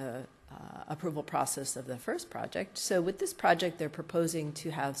during the approval process of the first project. So with this project, they're proposing to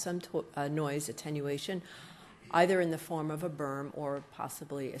have some noise attenuation, either in the form of a berm or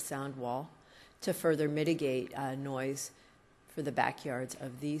possibly a sound wall, to further mitigate noise for the backyards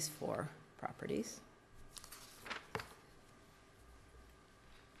of these 4 properties.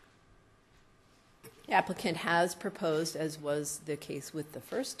 The applicant has proposed, as was the case with the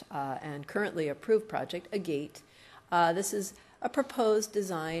first and currently approved project, a gate. This is a proposed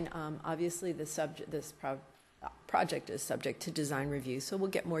design. Obviously, this project is subject to design review, so we'll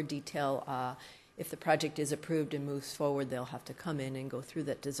get more detail. If the project is approved and moves forward, they'll have to come in and go through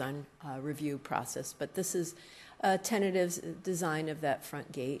that design review process. But this is a tentative design of that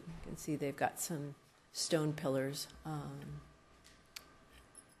front gate. You can see they've got some stone pillars.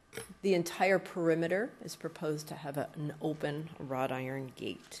 The entire perimeter is proposed to have an open wrought iron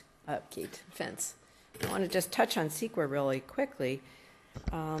gate fence. I want to just touch on CEQA really quickly.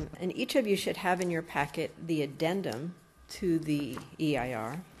 And each of you should have in your packet the addendum to the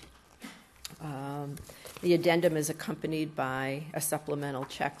EIR. The addendum is accompanied by a supplemental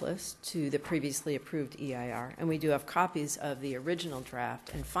checklist to the previously approved EIR, and we do have copies of the original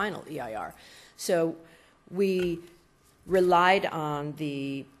draft and final EIR. So we relied on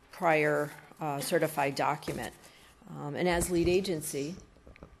the prior certified document, and as lead agency,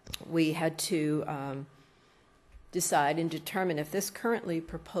 we had to decide and determine if this currently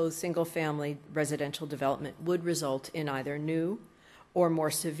proposed single-family residential development would result in either new or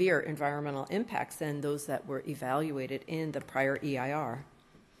more severe environmental impacts than those that were evaluated in the prior EIR.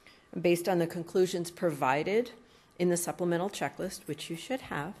 Based on the conclusions provided in the supplemental checklist, which you should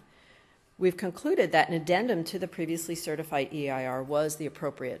have, we've concluded that an addendum to the previously certified EIR was the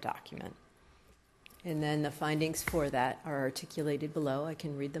appropriate document. And then the findings for that are articulated below. I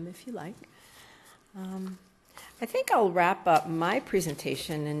can read them if you like. I think I'll wrap up my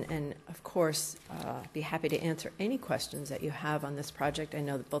presentation and of course, be happy to answer any questions that you have on this project. I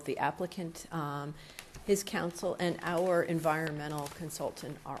know that both the applicant His counsel and our environmental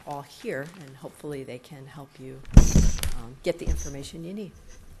consultant are all here, and hopefully they can help you get the information you need.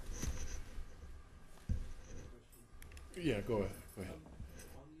 Yeah, go ahead. On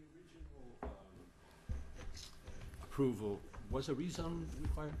the original approval, was a rezone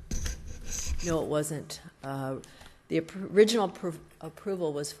required? No, it wasn't. The original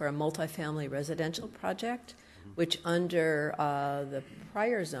approval was for a multifamily residential project, which under the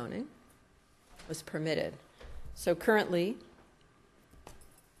prior zoning was permitted. So currently,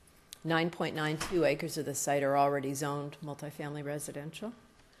 9.92 acres of the site are already zoned multifamily residential,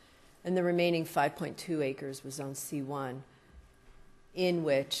 and the remaining 5.2 acres was zoned C1, in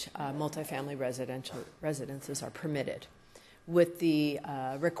which multifamily residences are permitted. With the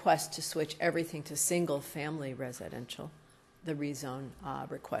request to switch everything to single-family residential, the rezone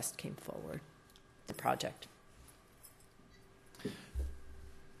request came forward, the project.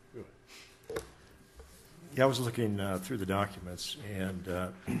 Yeah, I was looking through the documents,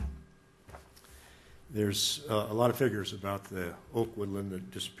 and there's a lot of figures about the oak woodland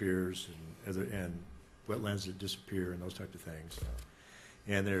that disappears and wetlands that disappear and those types of things.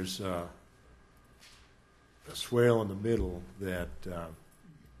 And there's a swale in the middle that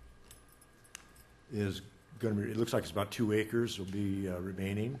is going to be, it looks like it's about 2 acres will be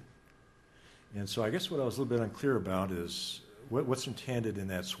remaining. And so I guess what I was a little bit unclear about is what's intended in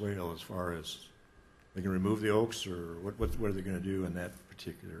that swale as far as they can remove the oaks, or what are they going to do in that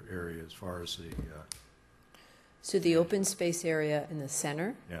particular area as far as the... So the open space area in the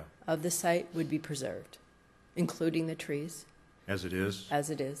center Yeah. of the site would be preserved, including the trees. As it is? As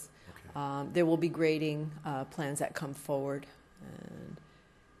it is. Okay. There will be grading plans that come forward, and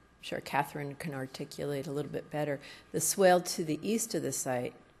I'm sure Catherine can articulate a little bit better. The swale to the east of the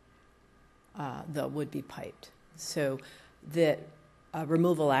site, though, would be piped. So the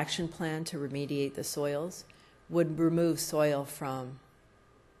removal action plan to remediate the soils would remove soil from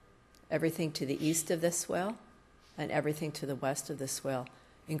everything to the east of this swale and everything to the west of this swale,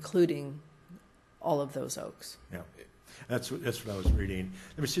 including all of those oaks. Yeah. That's what I was reading.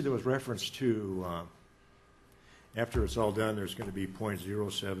 Let me see, there was reference to, after it's all done, there's going to be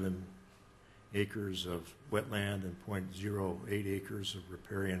 0.07 acres of wetland and 0.08 acres of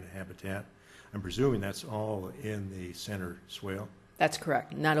riparian habitat. I'm presuming that's all in the center swale? That's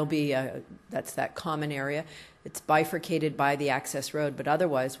correct. And that'll be, that's that common area. It's bifurcated by the access road, but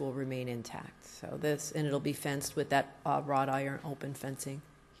otherwise will remain intact. So this, and it'll be fenced with that wrought iron open fencing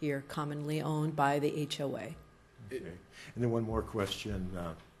here, commonly owned by the HOA. Okay. And then one more question.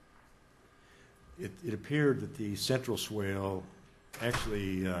 It appeared that the central swale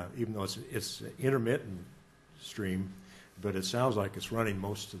actually, even though it's an intermittent stream, but it sounds like it's running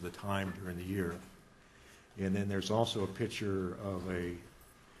most of the time during the year. And then there's also a picture of a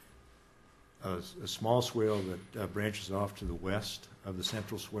small swale that branches off to the west of the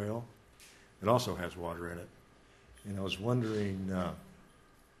central swale. It also has water in it. And I was wondering,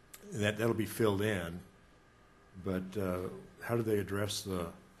 that'll be filled in, but how do they address the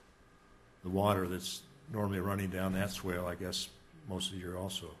water that's normally running down that swale, I guess, most of the year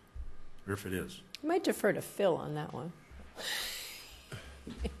also, or if it is? I might defer to Phil on that one.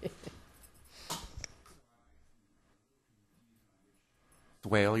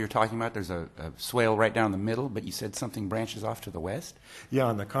 Swale you're talking about? There's a swale right down the middle, but you said something branches off to the west? Yeah,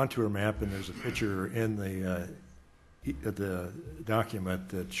 on the contour map, and there's a picture in the document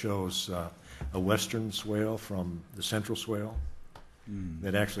that shows a western swale from the central swale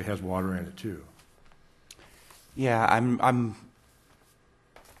that actually has water in it too. Yeah, I'm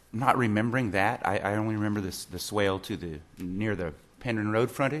not remembering that. I only remember the swale to near the Penryn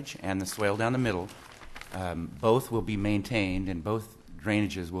Road frontage and the swale down the middle. Both will be maintained, and both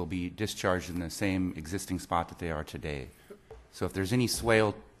drainages will be discharged in the same existing spot that they are today. So if there's any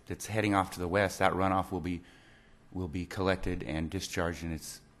swale that's heading off to the west, that runoff will be collected and discharged in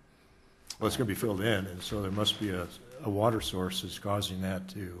its... Well, it's going to be filled in, and so there must be a water source that's causing that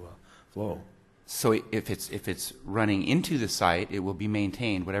to flow. So if it's running into the site, it will be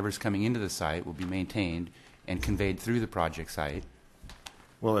maintained. Whatever's coming into the site will be maintained and conveyed through the project site.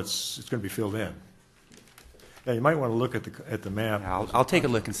 Well, it's going to be filled in. Yeah, you might want to look at the map. Yeah, I'll take a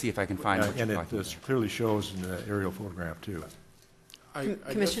look and see if I can find what you're talking about. And it clearly shows in the aerial photograph too.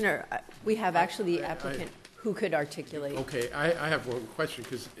 Commissioner, we have actually the applicant who could articulate. Okay, I have one question,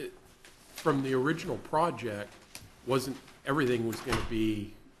 because from the original project, wasn't everything was going to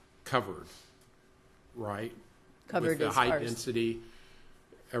be covered, right? Covered with the as high far as- density,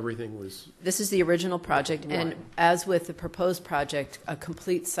 everything was This is the original project, and Right. as with the proposed project, a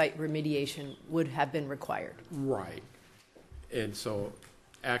complete site remediation would have been required. right. And so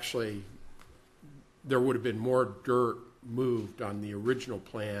actually, there would have been more dirt moved on the original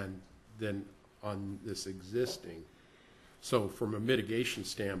plan than on this existing. So from a mitigation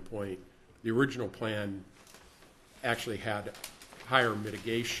standpoint, the original plan actually had higher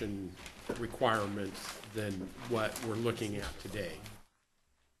mitigation requirements than what we're looking at today.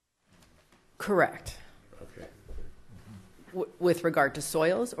 Correct. Okay. With regard to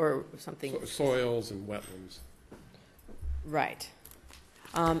soils or something? Soils and wetlands. Right.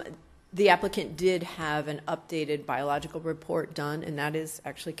 The applicant did have an updated biological report done, and that is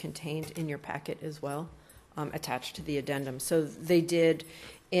actually contained in your packet as well, attached to the addendum. So they did,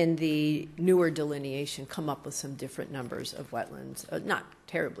 in the newer delineation, come up with some different numbers of wetlands. Not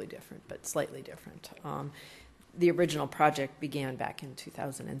terribly different, but slightly different. The original project began back in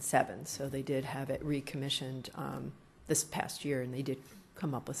 2007, so they did have it recommissioned this past year, and they did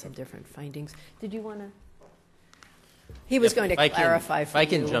come up with some different findings. Did you want to? He was going to clarify for you. If I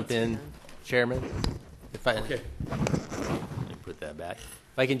can jump in, Chairman. Okay. Let me put that back.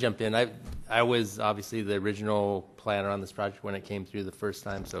 If I can jump in, I was obviously the original planner on this project when it came through the first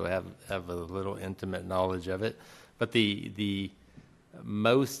time, so I have a little intimate knowledge of it. But the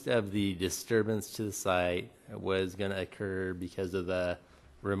most of the disturbance to the site was going to occur because of the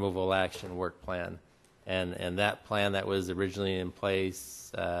removal action work plan. And that plan that was originally in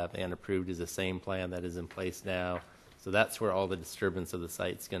place and approved is the same plan that is in place now. So that's where all the disturbance of the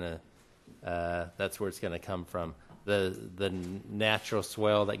site's that's where it's gonna come from. The natural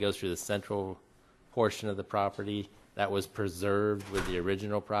swell that goes through the central portion of the property, that was preserved with the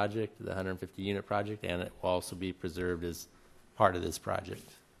original project, the 150 unit project, and it will also be preserved as part of this project.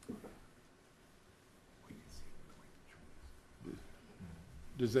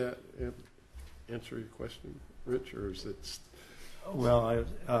 Does that answer your question, Rich, or is it? Well,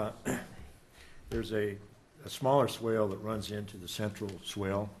 there's a smaller swale that runs into the central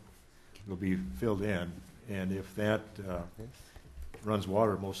swale. It'll be filled in, and if that runs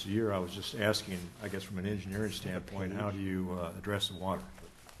water most of the year, I was just asking, I guess from an engineering standpoint, how do you address the water?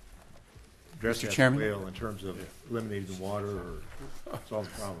 Address Mr. that Chairman? swale in terms of eliminating the water or solve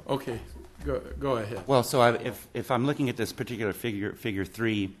the problem. Okay, go ahead. Well, so if I'm looking at this particular figure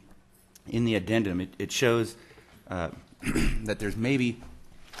 3, in the addendum, it shows that there's maybe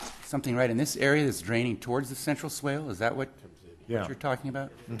something right in this area that's draining towards the central swale. Is that what you're talking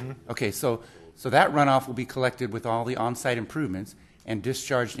about? Mm-hmm. Okay, so that runoff will be collected with all the on-site improvements and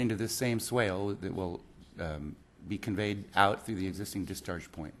discharged into this same swale that will be conveyed out through the existing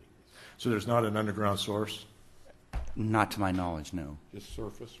discharge point. So there's not an underground source? Not to my knowledge, no. Just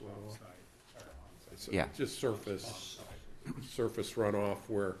surface runoff? Yeah. Just surface runoff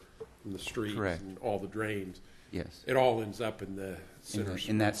where from the streets Correct. and all the drains. Yes. It all ends up in the center.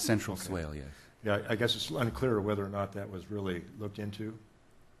 In that central swale, yes. Yeah, I guess it's unclear whether or not that was really looked into.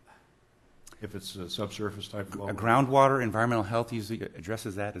 If it's a subsurface type of well. Groundwater environmental health usually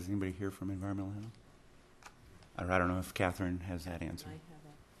addresses that. Does anybody here from environmental health? Or I don't know if Catherine has that answer.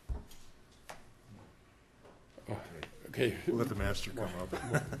 Okay. We'll let the master come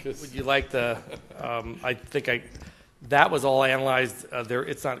up. Would you like the, that was all analyzed,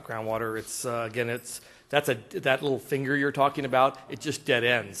 it's not groundwater, it's, again, that little finger you're talking about, it just dead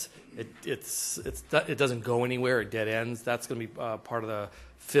ends. It doesn't go anywhere, it dead ends. That's gonna be part of the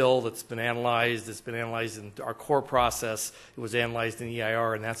fill that's been analyzed. It's been analyzed in our core process. It was analyzed in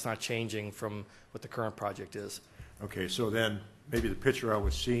EIR, and that's not changing from what the current project is. Okay, so then maybe the picture I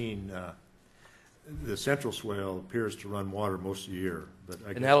was seeing, the central swale appears to run water most of the year, but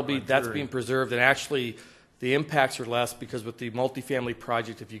I guess that's being preserved, and actually the impacts are less because with the multifamily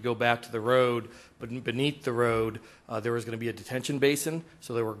project, if you go back to the road, but beneath the road, there was going to be a detention basin,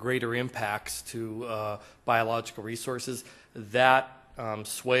 so there were greater impacts to biological resources. That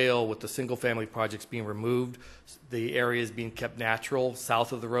swale with the single-family projects being removed, the area is being kept natural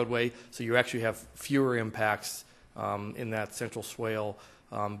south of the roadway, so you actually have fewer impacts in that central swale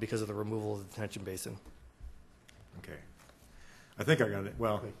because of the removal of the detention basin. Okay. I think I got it.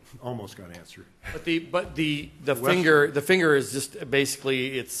 Well, almost got answered. But the finger is just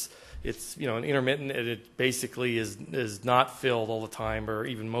basically it's an intermittent, and it basically is not filled all the time or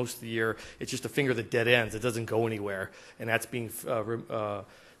even most of the year. It's just a finger that dead ends. It doesn't go anywhere, and that's being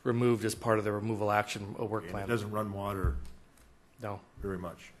removed as part of the removal action work plan. It doesn't run water. No. Very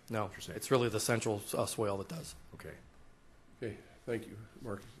much. No. It's really the central swale that does. Okay. Okay. Thank you,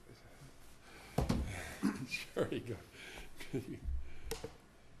 Marcus. Sure, you go.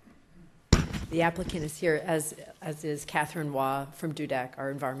 The applicant is here, as is Catherine Waugh from DUDAC,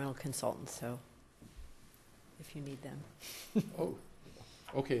 our environmental consultant, so if you need them. Oh,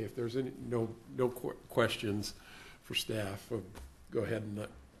 okay, if there's no questions for staff, go ahead and let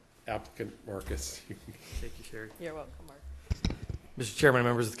applicant Marcus. Thank you, Sherry. You're welcome, Mark. Mr. Chairman,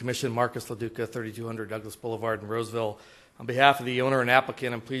 members of the Commission, Marcus LaDuca, 3200 Douglas Boulevard in Roseville. On behalf of the owner and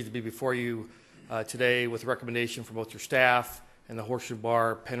applicant, I'm pleased to be before you today with a recommendation from both your staff and the Horseshoe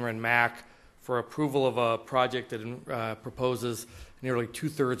Bar Penryn MAC for approval of a project that proposes nearly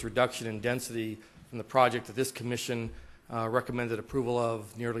 2/3 reduction in density from the project that this Commission recommended approval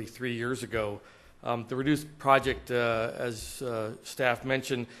of nearly 3 years ago. The reduced project, as staff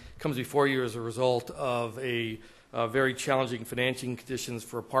mentioned, comes before you as a result of very challenging financing conditions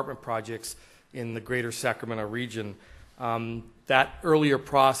for apartment projects in the greater Sacramento region. That earlier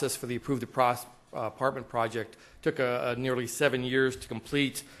process for the approved apartment project took nearly 7 years to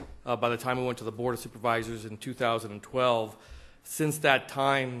complete by the time we went to the Board of Supervisors in 2012. Since that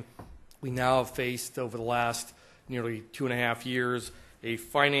time, we now have faced, over the last nearly 2.5 years, a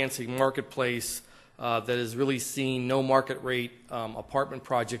financing marketplace that has really seen no market rate apartment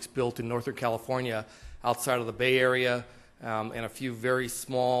projects built in Northern California outside of the Bay Area, and a few very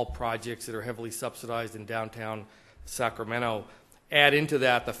small projects that are heavily subsidized in downtown Sacramento. Add into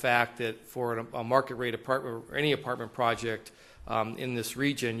that the fact that for a market rate apartment or any apartment project in this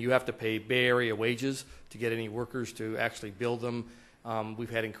region, you have to pay Bay Area wages to get any workers to actually build them.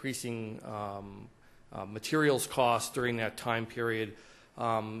 We've had increasing materials costs during that time period.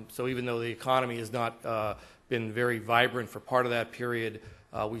 So even though the economy has not been very vibrant for part of that period,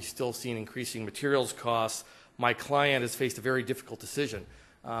 we've still seen increasing materials costs. My client has faced a very difficult decision.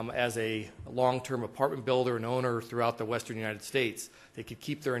 As a long-term apartment builder and owner throughout the western United States, they could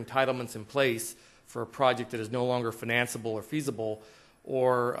keep their entitlements in place for a project that is no longer financeable or feasible,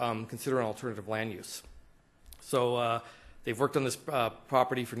 or consider an alternative land use. So they've worked on this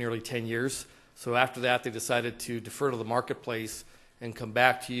property for nearly 10 years. So after that, they decided to defer to the marketplace and come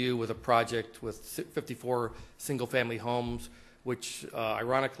back to you with a project with 54 single-family homes, which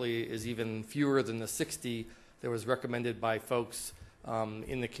ironically is even fewer than the 60 that was recommended by folks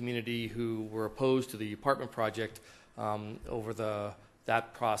in the community who were opposed to the apartment project over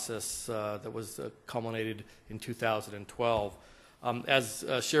that process that was culminated in 2012. As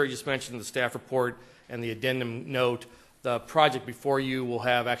Sherry just mentioned in the staff report and the addendum note, the project before you will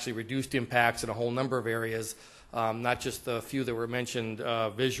have actually reduced impacts in a whole number of areas, not just the few that were mentioned,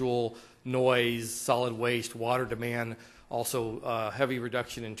 visual, noise, solid waste, water demand, also heavy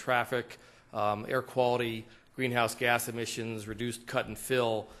reduction in traffic, air quality, greenhouse gas emissions, reduced cut and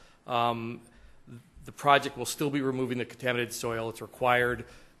fill. The project will still be removing the contaminated soil. It's required.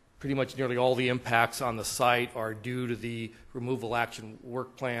 Pretty much nearly all the impacts on the site are due to the removal action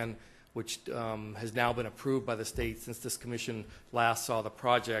work plan, which has now been approved by the state since this commission last saw the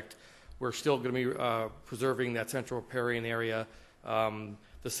project. We're still going to be preserving that central riparian area.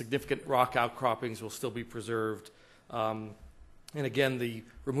 The significant rock outcroppings will still be preserved. And again, the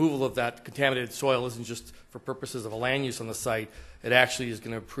removal of that contaminated soil isn't just for purposes of a land use on the site. It actually is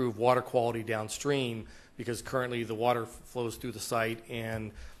going to improve water quality downstream, because currently the water flows through the site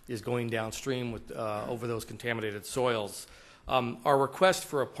and is going downstream with, over those contaminated soils. Our request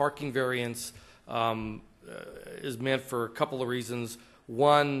for a parking variance is meant for a couple of reasons.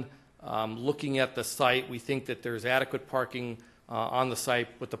 One, looking at the site, we think that there's adequate parking on the site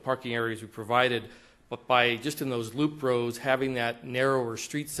with the parking areas we provided. But by just in those loop roads, having that narrower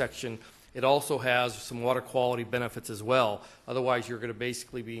street section, it also has some water quality benefits as well. Otherwise, you're going to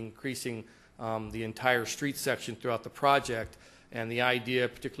basically be increasing the entire street section throughout the project. And the idea,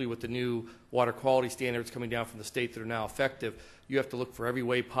 particularly with the new water quality standards coming down from the state that are now effective, you have to look for every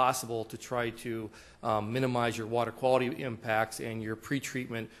way possible to try to minimize your water quality impacts and your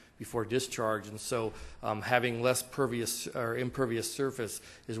pretreatment before discharge. And so having less pervious or impervious surface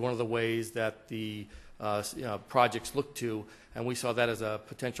is one of the ways that the projects look to, and we saw that as a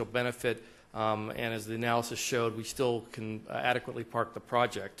potential benefit, and as the analysis showed, we still can adequately park the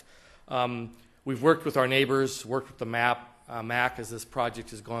project. We've worked with our neighbors, worked with the MAC as this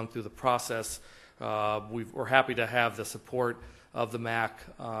project has gone through the process. We're happy to have the support of the MAC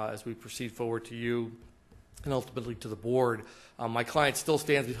as we proceed forward to you and ultimately to the board. My client still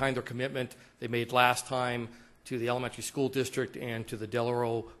stands behind their commitment they made last time to the elementary school district and to the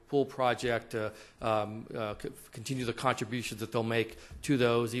Delaro Pool project to continue the contributions that they'll make to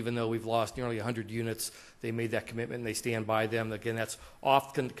those. Even though we've lost nearly 100 units, they made that commitment and they stand by them. Again, that's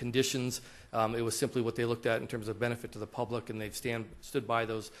off conditions. It was simply what they looked at in terms of benefit to the public, and they've stood by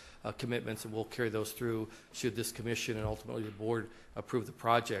those commitments, and we'll carry those through should this commission and ultimately the board approve the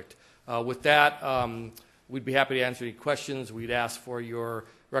project. With that, we'd be happy to answer any questions. We'd ask for your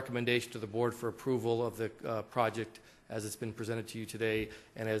recommendation to the board for approval of the project as it's been presented to you today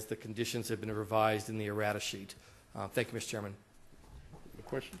and as the conditions have been revised in the errata sheet. Thank you, Mr. Chairman. Any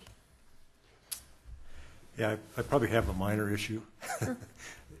questions? Yeah, I probably have a minor issue.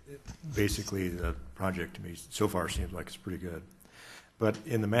 Basically, the project to me so far seems like it's pretty good. But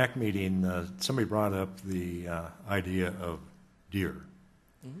in the MAC meeting, somebody brought up the idea of deer.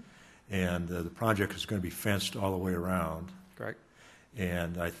 Mm-hmm. And the project is going to be fenced all the way around. Correct.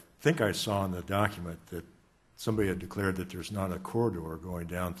 And I think I saw in the document that somebody had declared that there's not a corridor going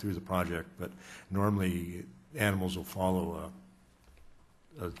down through the project, but normally animals will follow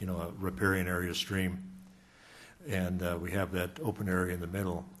a riparian area stream, and we have that open area in the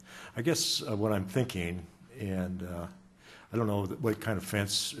middle. I guess what I'm thinking, and I don't know what kind of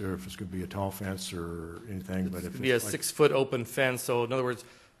fence, or if it's going to be a tall fence or anything, but if it's be a like 6-foot open fence. So in other words,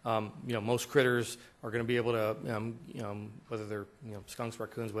 most critters are going to be able to, whether they're skunks,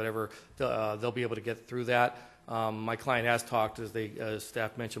 raccoons, whatever, they'll be able to get through that. My client has talked, as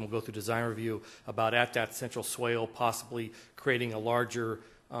staff mentioned, we'll go through design review about at that central swale possibly creating a larger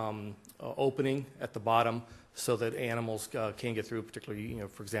opening at the bottom so that animals can get through, particularly,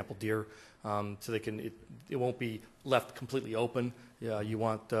 for example, deer, so they can. It won't be left completely open. You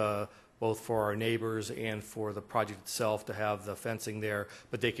want both for our neighbors and for the project itself to have the fencing there,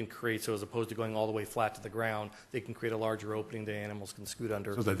 but they can create, so as opposed to going all the way flat to the ground, they can create a larger opening that animals can scoot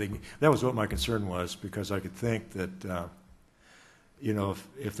under. so that that was what my concern was, because I could think that,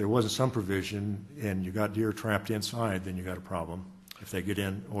 if there wasn't some provision and you got deer trapped inside, then you got a problem. If they get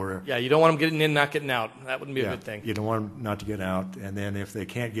in, or Yeah, you don't want them getting in, not getting out. That wouldn't be a good thing. You don't want them not to get out, and then if they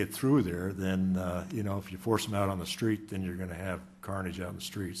can't get through there, then if you force them out on the street, then you're going to have carnage out in the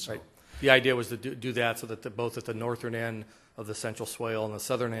streets. So. Right. The idea was to do that so that both at the northern end of the central swale and the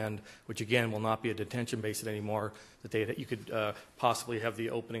southern end, which again will not be a detention basin anymore, that you could possibly have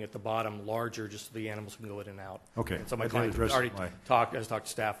the opening at the bottom larger, just so the animals can go in and out. Okay. And so my That client addresses already my- talked to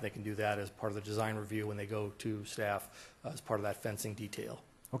staff, and they can do that as part of the design review when they go to staff as part of that fencing detail.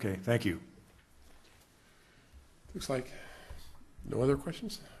 Okay, thank you. Looks like no other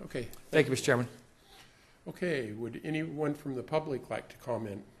questions? Okay. Thank you, Mr. Chairman. Okay, would anyone from the public like to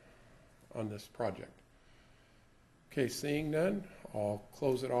comment on this project? Okay, seeing none, I'll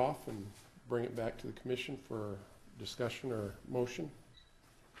close it off and bring it back to the commission for discussion or motion.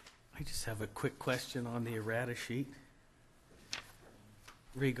 I just have a quick question on the errata sheet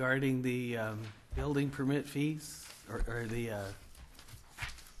regarding the building permit fees, or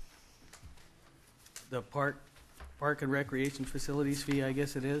the park and recreation facilities fee, I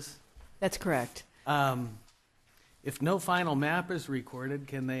guess it is. That's correct. If no final map is recorded,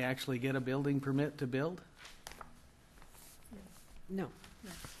 can they actually get a building permit to build? No.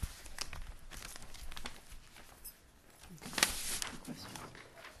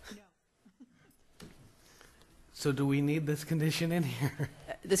 So do we need this condition in here?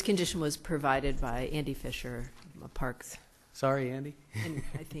 This condition was provided by Andy Fisher, Parks, Sorry, Andy. and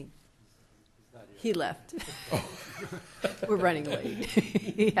I think he left. We're running late.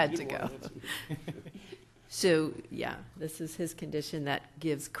 He had to go. So, yeah, this is his condition that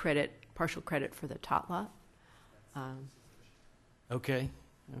gives credit, partial credit for the tot lot. Okay.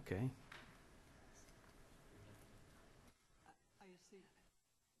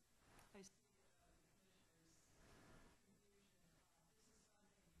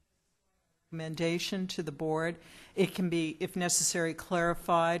 Recommendation to the board. It can be, if necessary,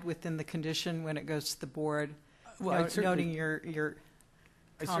 clarified within the condition when it goes to the board. Well, I'd certainly- Noting your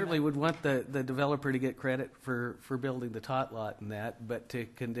I certainly would want the developer to get credit for building the tot lot and that, but to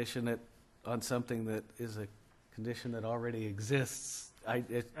condition it on something that is a condition that already exists,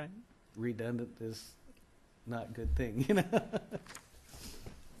 redundant is not a good thing,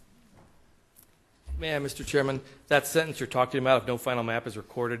 May I, Mr. Chairman, that sentence you're talking about, if no final map is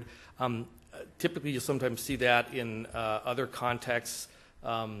recorded, typically you'll sometimes see that in other contexts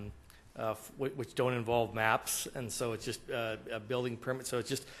which don't involve maps, and so it's just a building permit. So it's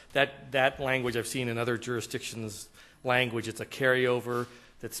just that language I've seen in other jurisdictions' language. It's a carryover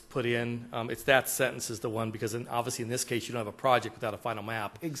that's put in. It's that sentence is the one, because obviously in this case you don't have a project without a final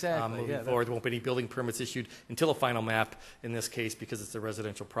map. Exactly. Moving forward, there won't be any building permits issued until a final map in this case, because it's a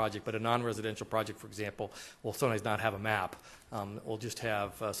residential project. But a non-residential project, for example, will sometimes not have a map. We'll just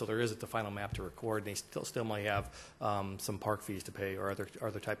have, so there isn't the final map to record, and they still might have some park fees to pay or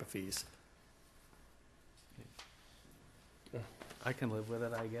other type of fees. I can live with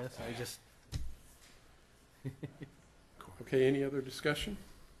it, I guess. I just... Okay, any other discussion?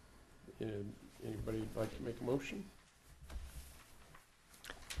 Anybody like to make a motion?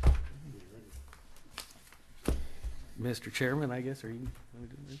 Mr. Chairman, I guess, or you want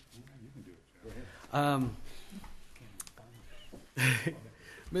to do this?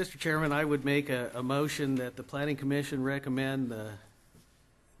 Mr. Chairman, I would make a motion that the Planning Commission recommend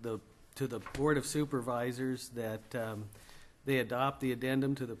to to the Board of Supervisors that they adopt the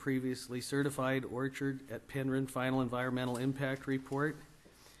addendum to the previously certified orchard at Penryn Final Environmental Impact Report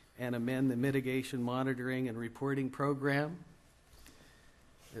and amend the mitigation monitoring and reporting program.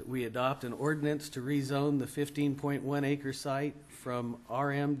 That we adopt an ordinance to rezone the 15.1 acre site from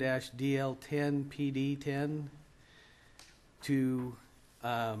RM-DL10 PD10 to,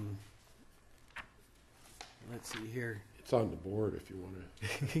 let's see here. It's on the board if you want to.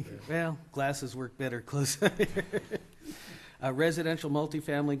 Well, glasses work better close. A residential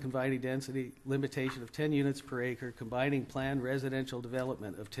multifamily combining density limitation of 10 units per acre, combining planned residential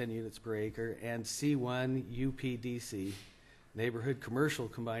development of 10 units per acre, and C1 UPDC, neighborhood commercial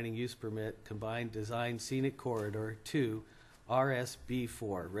combining use permit, combined design scenic corridor, 2,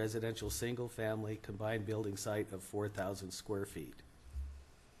 RSB4, residential single family combined building site of 4,000 square feet.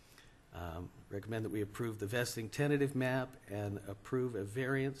 Recommend that we approve the vesting tentative map and approve a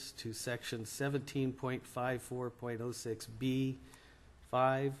variance to section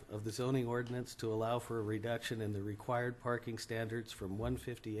 17.54.06B5 of the zoning ordinance to allow for a reduction in the required parking standards from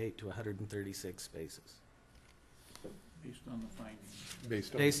 158 to 136 spaces. Based on the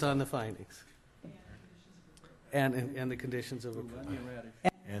findings. Based on the findings. And the conditions of approval.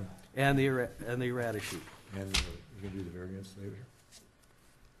 And the errata sheet. And you can do the variance later?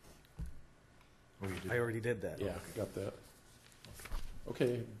 Oh, you did. I already did that. Yeah, got that.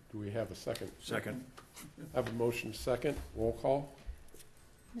 Okay, do we have a second? Second. Have a motion second. Roll call?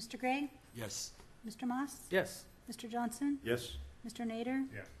 Mr. Gray? Yes. Mr. Moss? Yes. Mr. Johnson? Yes. Mr. Nader?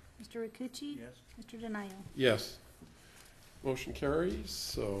 Yes. Mr. Riccucci? Yes. Mr. Denayo? Yes. Motion carries,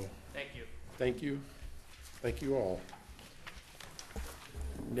 so Thank you. thank you. Thank you all.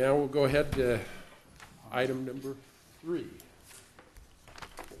 Now we'll go ahead to item number 3.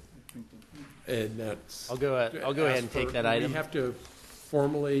 And that's. I'll go ahead and take that item. We have to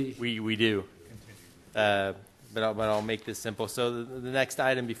formally. We do. But I'll make this simple. So the next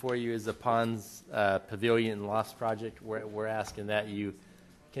item before you is the Ponds Pavilion and Lofts project. We're asking that you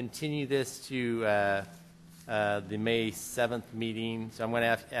continue this to the May 7th meeting. So I'm going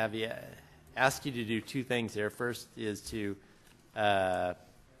to ask you to do 2 things there. First is to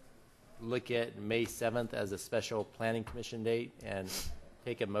look at May 7th as a special planning commission date and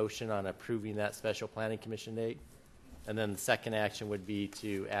take a motion on approving that special planning commission date. And then the second action would be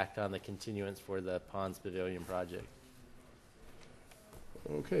to act on the continuance for the Ponds Pavilion project.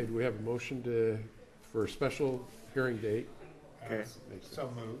 Okay, do we have a motion for a special hearing date? Okay. So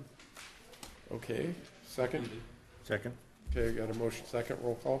moved. Okay, second? Second. Okay, got a motion second.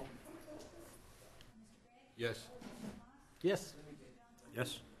 Roll call? Yes. Yes.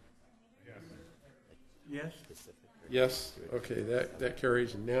 Yes. Yes. Yes, okay, that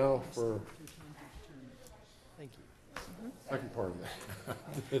carries. And now for Thank you. second part of that.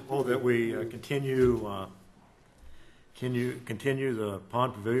 Oh, that we continue the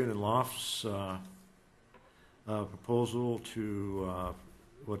Pond Pavilion and Lofts proposal to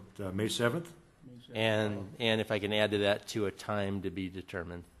May 7th? And if I can add to that, to a time to be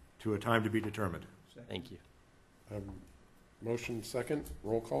determined. To a time to be determined. Thank you. Motion second.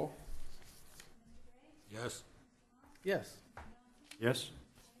 Roll call? Yes. Yes. Yes?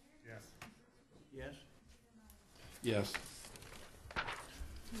 Yes. Yes. Yes.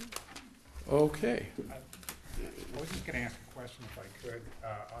 Okay. I was just going to ask a question, if I could,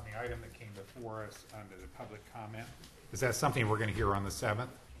 on the item that came before us under the public comment. Is that something we're going to hear on the 7th?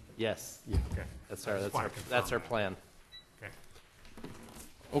 Yes. Yeah. Okay. That's I our just wanted to confirm that's our that. plan. Okay.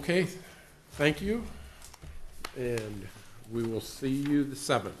 Okay, thank you. And we will see you the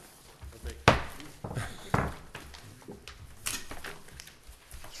 7th.